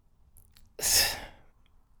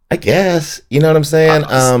 I guess you know what I'm saying.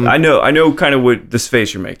 I know kind of what this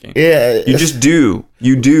face you're making. Yeah, You just do.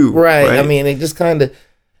 You do. right. I mean, it just kind of,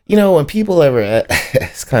 when people ever,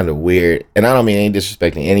 it's kind of weird, and I don't mean any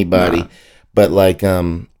disrespecting anybody, Nah. but like,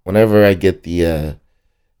 whenever I get the,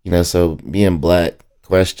 so being black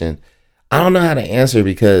question, I don't know how to answer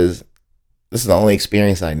because this is the only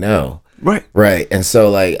experience I know. Right. Right. And so,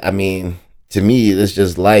 like, I mean, to me, it's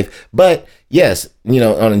just life. But yes,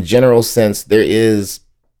 on a general sense, there is,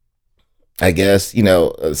 I guess,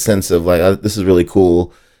 a sense of like, oh, this is really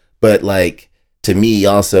cool. But like, to me,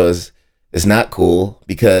 also, it's not cool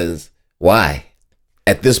because why?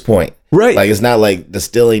 At this point, Right. like, it's not like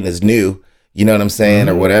distilling is new, you know what I'm saying,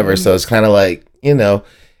 or whatever. So it's kind of like, and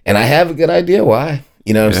I have a good idea why.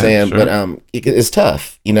 You know what I'm saying? Sure. But it's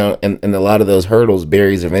tough, and a lot of those hurdles,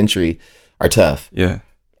 barriers of entry are tough. Yeah.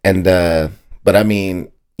 And but I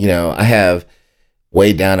mean, I have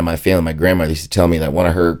way down in my family, my grandmother used to tell me that one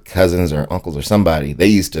of her cousins or uncles or somebody, they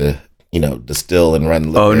used to, distill and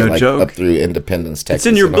run liquor no joke. up through Independence, Texas.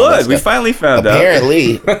 It's in your and all that blood. We stuff. finally found out.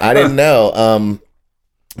 Apparently, I didn't know.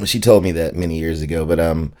 She told me that many years ago, but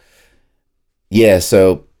yeah,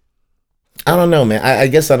 so I don't know, man. I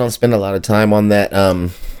guess I don't spend a lot of time on that.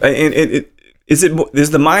 And is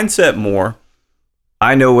the mindset more?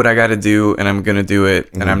 I know what I got to do, and I'm gonna do it,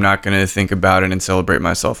 and I'm not gonna think about it and celebrate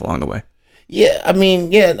myself along the way. Yeah, I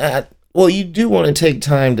mean, yeah. Well, you do want to take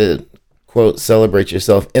time to quote celebrate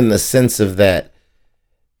yourself in the sense of that,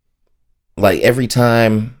 like every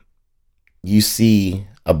time you see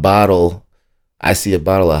a bottle, I see a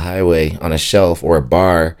bottle of Highway on a shelf or a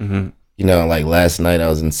bar. Mm-hmm. Like last night I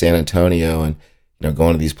was in San Antonio and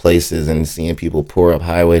going to these places and seeing people pour up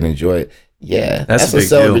Highway and enjoy it. Yeah, That's a big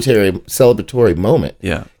celebratory moment.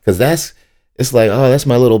 Yeah, because it's like, oh, that's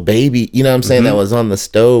my little baby. You know what I'm saying? That was on the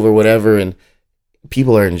stove or whatever, and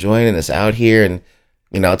people are enjoying it. It's out here,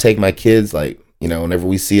 and I'll take my kids, like, whenever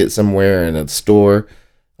we see it somewhere in a store,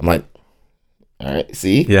 I'm like, all right,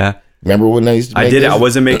 see, yeah. Remember when I used to? I did it. I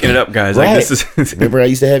wasn't making it up, guys. Right. Like, this is. Remember I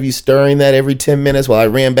used to have you stirring that every 10 minutes while I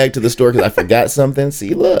ran back to the store because I forgot something.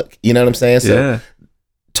 See, look, you know what I'm saying? So Yeah.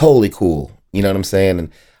 totally cool. You know what I'm saying? And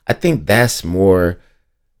I think that's more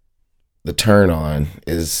the turn on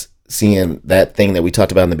is seeing that thing that we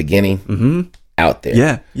talked about in the beginning out there.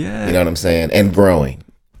 Yeah. Yeah. You know what I'm saying? And growing.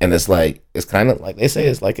 And it's like, it's kind of like they say,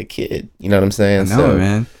 it's like a kid. You know what I'm saying? I know,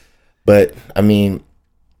 man. But I mean,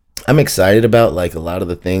 I'm excited about like a lot of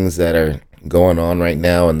the things that are going on right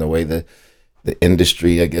now and the way the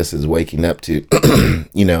industry, I guess, is waking up to,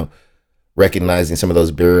 recognizing some of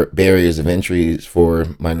those barriers of entry for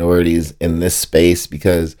minorities in this space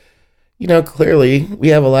because, clearly we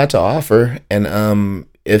have a lot to offer. And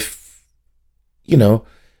if,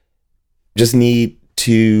 just need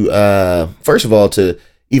to, first of all, to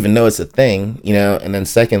even know it's a thing, and then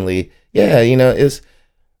secondly, is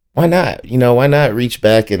why not? Why not reach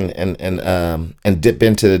back and dip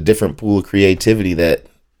into a different pool of creativity that,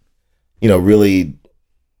 really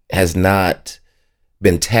has not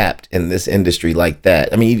been tapped in this industry like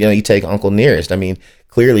that. I mean, you take Uncle Nearest. I mean,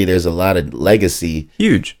 clearly there's a lot of legacy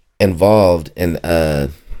Huge involved in,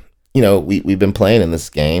 we've been playing in this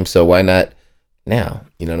game. So why not now?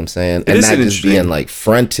 You know what I'm saying? And not just being like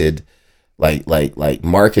fronted, like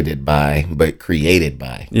marketed by, but created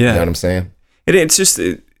by. Yeah. You know what I'm saying? It's just,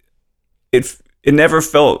 it never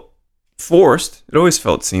felt forced. It always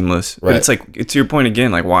felt seamless. Right. But it's like, to your point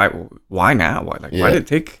again, like why now? Why did it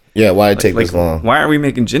take? Yeah, why did it take this long? Why aren't we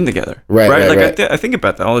making gin together? Right. Like I think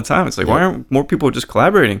about that all the time. It's like, why aren't more people just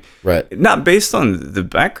collaborating? Right. Not based on the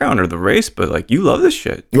background or the race, but like you love this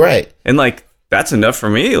shit. Right. And like that's enough for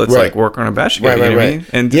me. Let's like work on a batch together. Right. You know what I mean?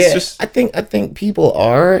 And yeah, it's just, I think people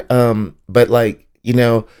are, but like,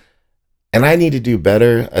 and I need to do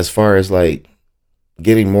better as far as like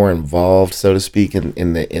getting more involved, so to speak,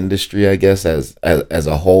 in the industry, I guess, as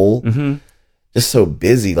a whole. Just so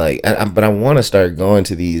busy, like, but I want to start going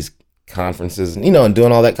to these conferences, and and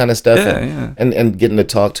doing all that kind of stuff, and getting to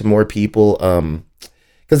talk to more people.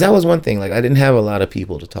 Because that was one thing, like I didn't have a lot of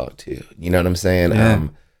people to talk to. You know what I'm saying? Yeah.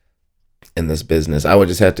 In this business, I would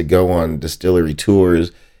just have to go on distillery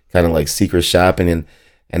tours, kind of like secret shopping,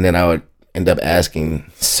 and then I would end up asking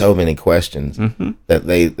so many questions that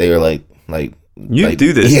they were like you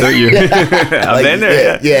do this, don't you? I've been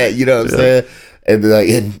there. Yeah, you know what I'm saying? And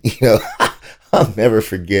I'll never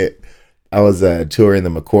forget. I was touring the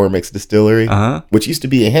McCormick's distillery, which used to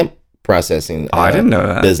be a hemp processing I didn't know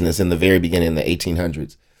that. business in the very beginning in the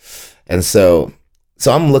 1800s. And so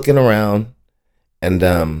I'm looking around and,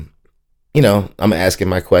 I'm asking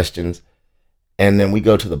my questions. And then we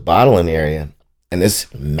go to the bottling area, and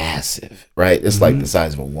it's massive, right? It's like the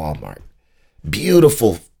size of a Walmart.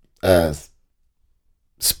 Beautiful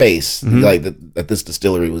space, like that this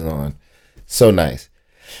distillery was on. So nice.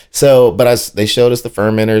 So, but they showed us the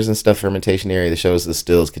fermenters and stuff, fermentation area. They showed us the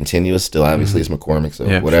stills, continuous still. Obviously, it's McCormick, so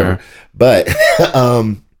whatever. Sure. But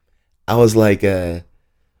I was like, I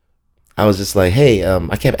was just like, hey,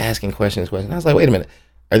 I kept asking questions. I was like, wait a minute,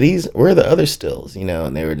 where are the other stills? You know,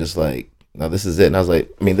 and they were just like, no, this is it. And I was like,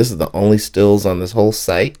 I mean, this is the only stills on this whole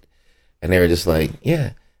site. And they were just like,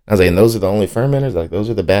 yeah. I was like, and those are the only fermenters? Like, those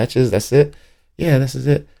are the batches? That's it? Yeah, this is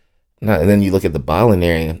it. And then you look at the bottling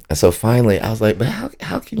area. And so finally, I was like, but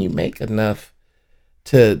how can you make enough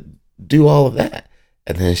to do all of that?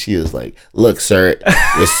 And then she was like, look, sir,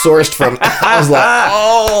 you're sourced from... I was like,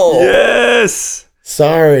 oh. Yes.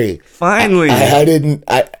 Sorry. Finally. I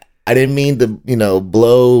didn't mean to,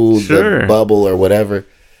 blow the bubble or whatever.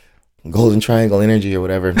 Golden Triangle Energy or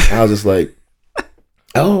whatever. I was just like,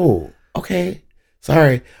 oh, okay.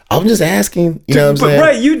 Sorry. I'm just asking. You know what I'm saying?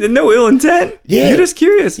 Right. You no ill intent. Yeah. You're just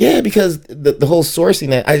curious. Yeah, because the whole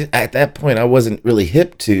sourcing, at that point, I wasn't really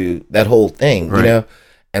hip to that whole thing, right.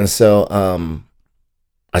 And so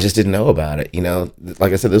I just didn't know about it.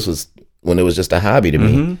 Like I said, this was when it was just a hobby to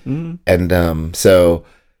me. Mm-hmm. And so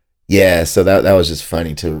that was just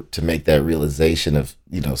funny to make that realization of,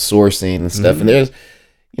 sourcing and stuff. And there's,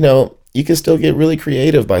 you can still get really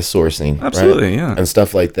creative by sourcing. Absolutely, right? Yeah. And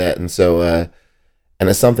stuff like that. And so, and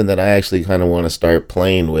it's something that I actually kind of want to start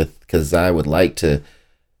playing with, because I would like to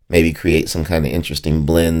maybe create some kind of interesting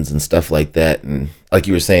blends and stuff like that. And like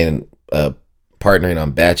you were saying, partnering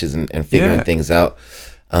on batches and figuring things out.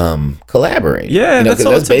 Collaborate. Yeah, that's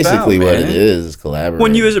all it's basically about, what it is collaborating.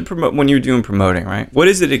 When you're doing promoting, right? What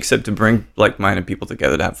is it except to bring like-minded people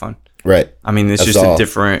together to have fun? Right. I mean, it's just a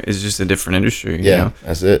different industry. Yeah,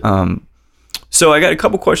 that's it. So I got a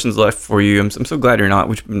couple questions left for you. I'm so glad you're not.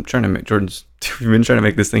 We've been trying to make we've been trying to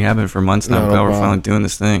make this thing happen for months now. Now we're finally doing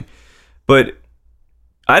this thing. But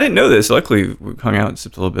I didn't know this. Luckily, we hung out and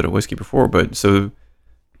sipped a little bit of whiskey before. But so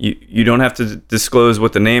you don't have to disclose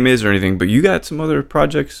what the name is or anything. But you got some other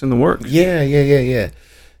projects in the works. Yeah.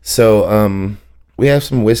 So we have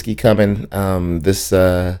some whiskey coming this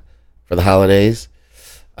for the holidays.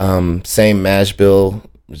 Same mash bill,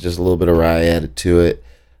 just a little bit of rye added to it.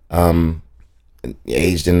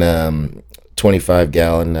 Aged in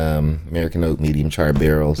 25-gallon American oak medium char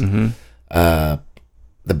barrels. Mm-hmm.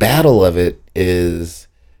 The battle of it is,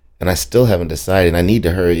 and I still haven't decided. I need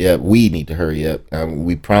to hurry up. We need to hurry up.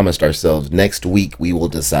 We promised ourselves next week we will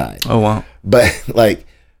decide. Oh wow! But like,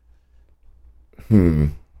 I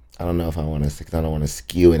don't know if I want to. Because I don't want to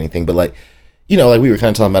skew anything. But like, like we were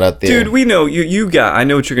kind of talking about out there. Dude, we know you got. I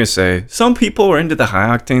know what you're gonna say. Some people are into the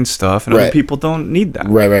high octane stuff, and other people don't need that.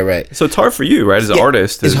 Right. So it's hard for you, right, as an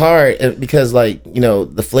artist. It's hard because, like,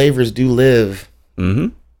 the flavors do live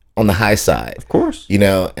on the high side, of course.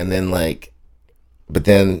 And then like, but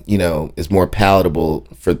then it's more palatable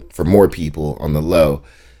for more people on the low.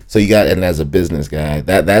 So you got, and as a business guy,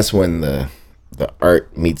 that's when the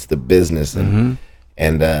art meets the business, and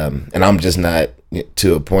I'm just not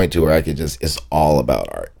to a point to where I could just, it's all about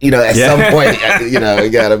art. At some point,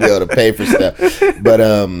 you gotta be able to pay for stuff.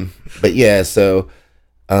 But yeah, so,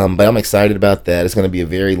 but I'm excited about that. It's going to be a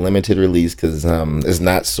very limited release because it's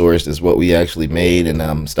not sourced as what we actually made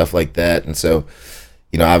and stuff like that. And so,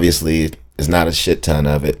 obviously it's not a shit ton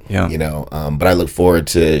of it, but I look forward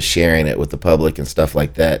to sharing it with the public and stuff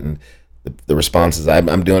like that. And the responses,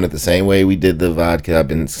 I'm doing it the same way we did the vodka. I've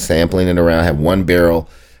been sampling it around. I have one barrel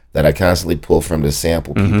that I constantly pull from to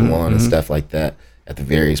sample people on and stuff like that at the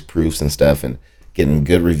various proofs and stuff, and getting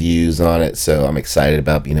good reviews on it. So I'm excited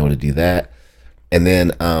about being able to do that. And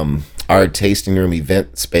then our tasting room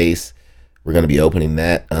event space, we're going to be opening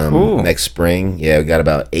that next spring. Yeah, we got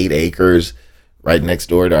about 8 acres right next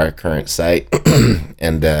door to our current site.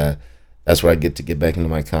 And that's where I get back into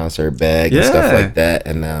my concert bag and stuff like that.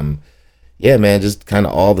 And yeah, man, just kind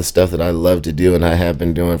of all the stuff that I love to do and I have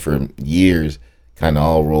been doing for years kind of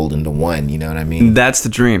all rolled into one, you know what I mean? That's the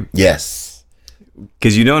dream. Yes.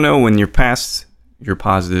 Because you don't know when your past, your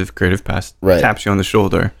positive creative past taps you on the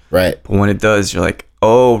shoulder. Right. But when it does, you're like,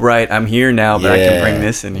 oh, right, I'm here now, but I can bring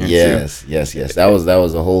this in here too. Yes. That was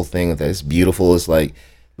the whole thing with that. It's beautiful. It's like,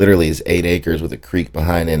 literally it's 8 acres with a creek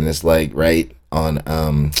behind it, and it's like right on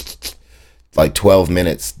like 12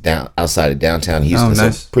 minutes down outside of downtown Houston. Oh,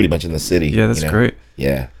 nice. So pretty much in the city. Yeah, that's great.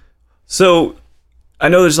 Yeah. So I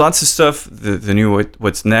know there's lots of stuff, the new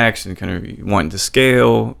what's next and kind of wanting to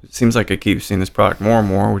scale. It seems like I keep seeing this product more and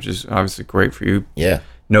more, which is obviously great for you. Yeah.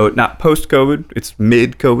 No, not post-COVID. It's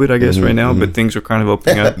mid-COVID, I guess, right now. But things are kind of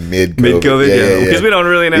opening up. Mid-COVID, yeah. Because we don't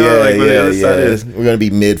really know what the other side is. We're going to be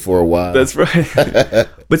mid for a while. That's right.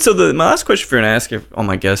 But so my last question for you, and I ask all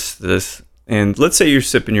my guests this, and let's say you're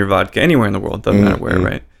sipping your vodka anywhere in the world, doesn't matter where,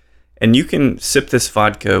 right? And you can sip this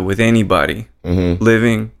vodka with anybody,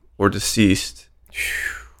 living or deceased.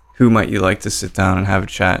 Who might you like to sit down and have a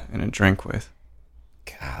chat and a drink with?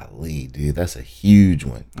 Golly, dude, that's a huge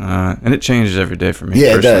one. And it changes every day for me.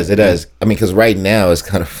 Yeah, it does. It does. I mean, because right now it's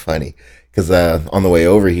kind of funny. Because on the way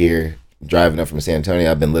over here, driving up from San Antonio,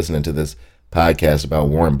 I've been listening to this podcast about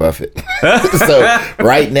Warren Buffett. So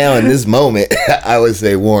right now in this moment, I would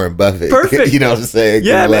say Warren Buffett. Perfect. You know what I'm saying?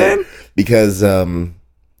 Yeah, man. Because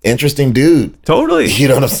interesting dude. Totally. You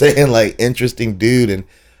know what I'm saying? Like, interesting dude. And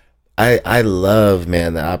I love,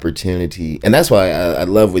 man, the opportunity. And that's why I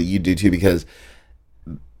love what you do too, because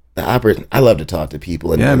I love to talk to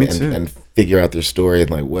people and figure out their story and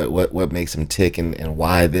like what makes them tick and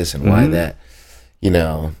why this and why that, you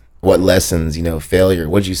know, what lessons, you know, failure,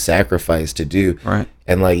 what'd you sacrifice to do? Right.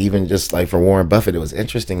 And like, even just like for Warren Buffett, it was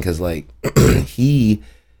interesting because like he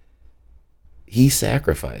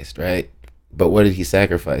sacrificed, right? But what did he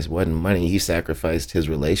sacrifice? It wasn't money. He sacrificed his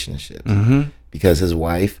relationships because his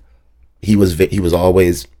wife, he was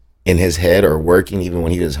always in his head or working. Even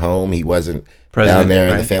when he was home, he wasn't down there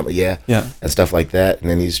in the family, and stuff like that.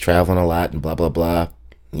 And then he's traveling a lot and blah blah blah.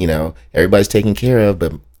 You know, everybody's taken care of,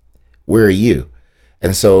 but where are you?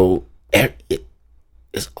 And so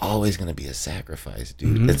it's always going to be a sacrifice,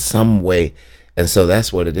 dude, in some way. And so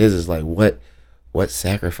that's what it is. Is like what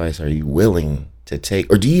sacrifice are you willing to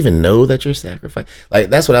take, or do you even know that you're sacrificing? Like,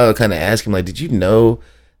 that's what I would kind of ask him. Like, did you know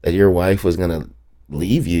that your wife was gonna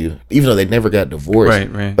leave you, even though they never got divorced?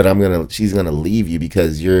 Right. But she's gonna leave you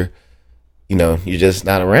because you're just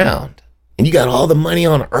not around, and you got all the money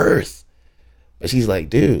on earth. But she's like,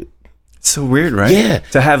 dude, it's so weird, right? Yeah.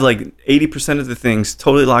 To have like 80% of the things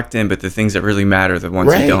totally locked in, but the things that really matter, the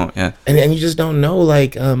ones you don't. Yeah. And you just don't know,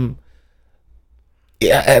 like,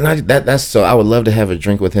 yeah, and that's so I would love to have a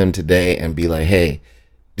drink with him today and be like, hey,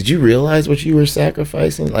 did you realize what you were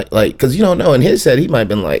sacrificing? Like, because you don't know. In his head, he might have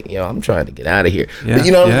been like, I'm trying to get out of here. Yeah, but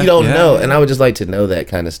you don't know. And I would just like to know that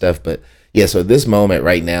kind of stuff. But yeah, so this moment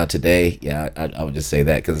right now, today, I would just say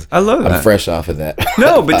that because I love that. I'm fresh off of that.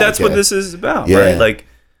 No, but that's what this is about, right? Like,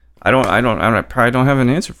 I probably don't have an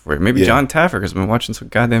answer for it. Maybe John Taffer has been watching so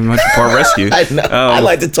goddamn much Bar Rescue. I know. I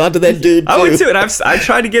like to talk to that dude too. I would too, and I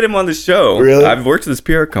tried to get him on the show. Really? I've worked with this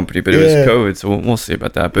PR company, but it was COVID, so we'll see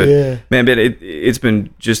about that. But man, it's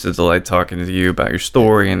been just a delight talking to you about your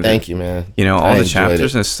story and thank you, man. You know, all the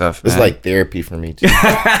chapters and stuff. It's like therapy for me too.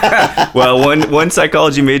 Well, one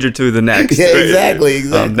psychology major to the next. Yeah, exactly.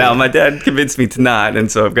 Now my dad convinced me to not,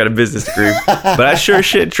 and so I've got a business degree. But I sure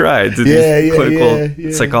shit tried to do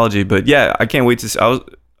clinical psychology. But yeah, I can't wait to see. I'll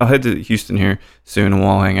head to Houston here soon and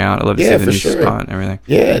we'll hang out. I'd love to see the new spot and everything.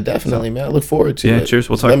 Yeah, definitely, man. I look forward to it. Yeah, cheers.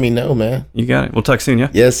 We'll talk. Let me know, man. You got it. We'll talk soon, yeah?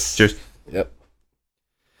 Yes. Cheers. Yep.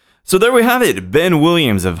 So there we have it. Ben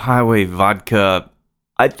Williams of Highway Vodka.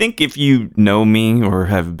 I think if you know me or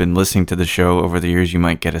have been listening to the show over the years, you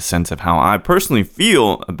might get a sense of how I personally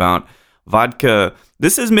feel about vodka.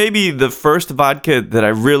 This is maybe the first vodka that I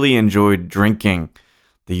really enjoyed drinking.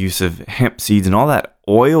 The use of hemp seeds and all that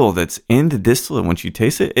oil that's in the distillate, once you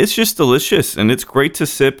taste it, it's just delicious. And it's great to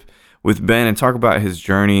sip with Ben and talk about his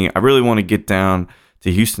journey. I really want to get down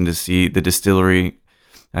to Houston to see the distillery.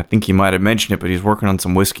 I think he might have mentioned it, but he's working on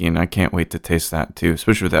some whiskey, and I can't wait to taste that too,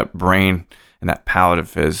 especially with that brain and that palate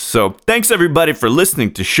of his. So thanks everybody for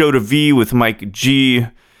listening to Show to V with Mike G.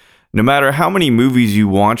 No matter how many movies you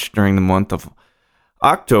watch during the month of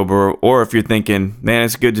October, or if you're thinking, man,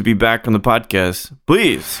 it's good to be back on the podcast,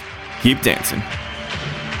 please keep dancing.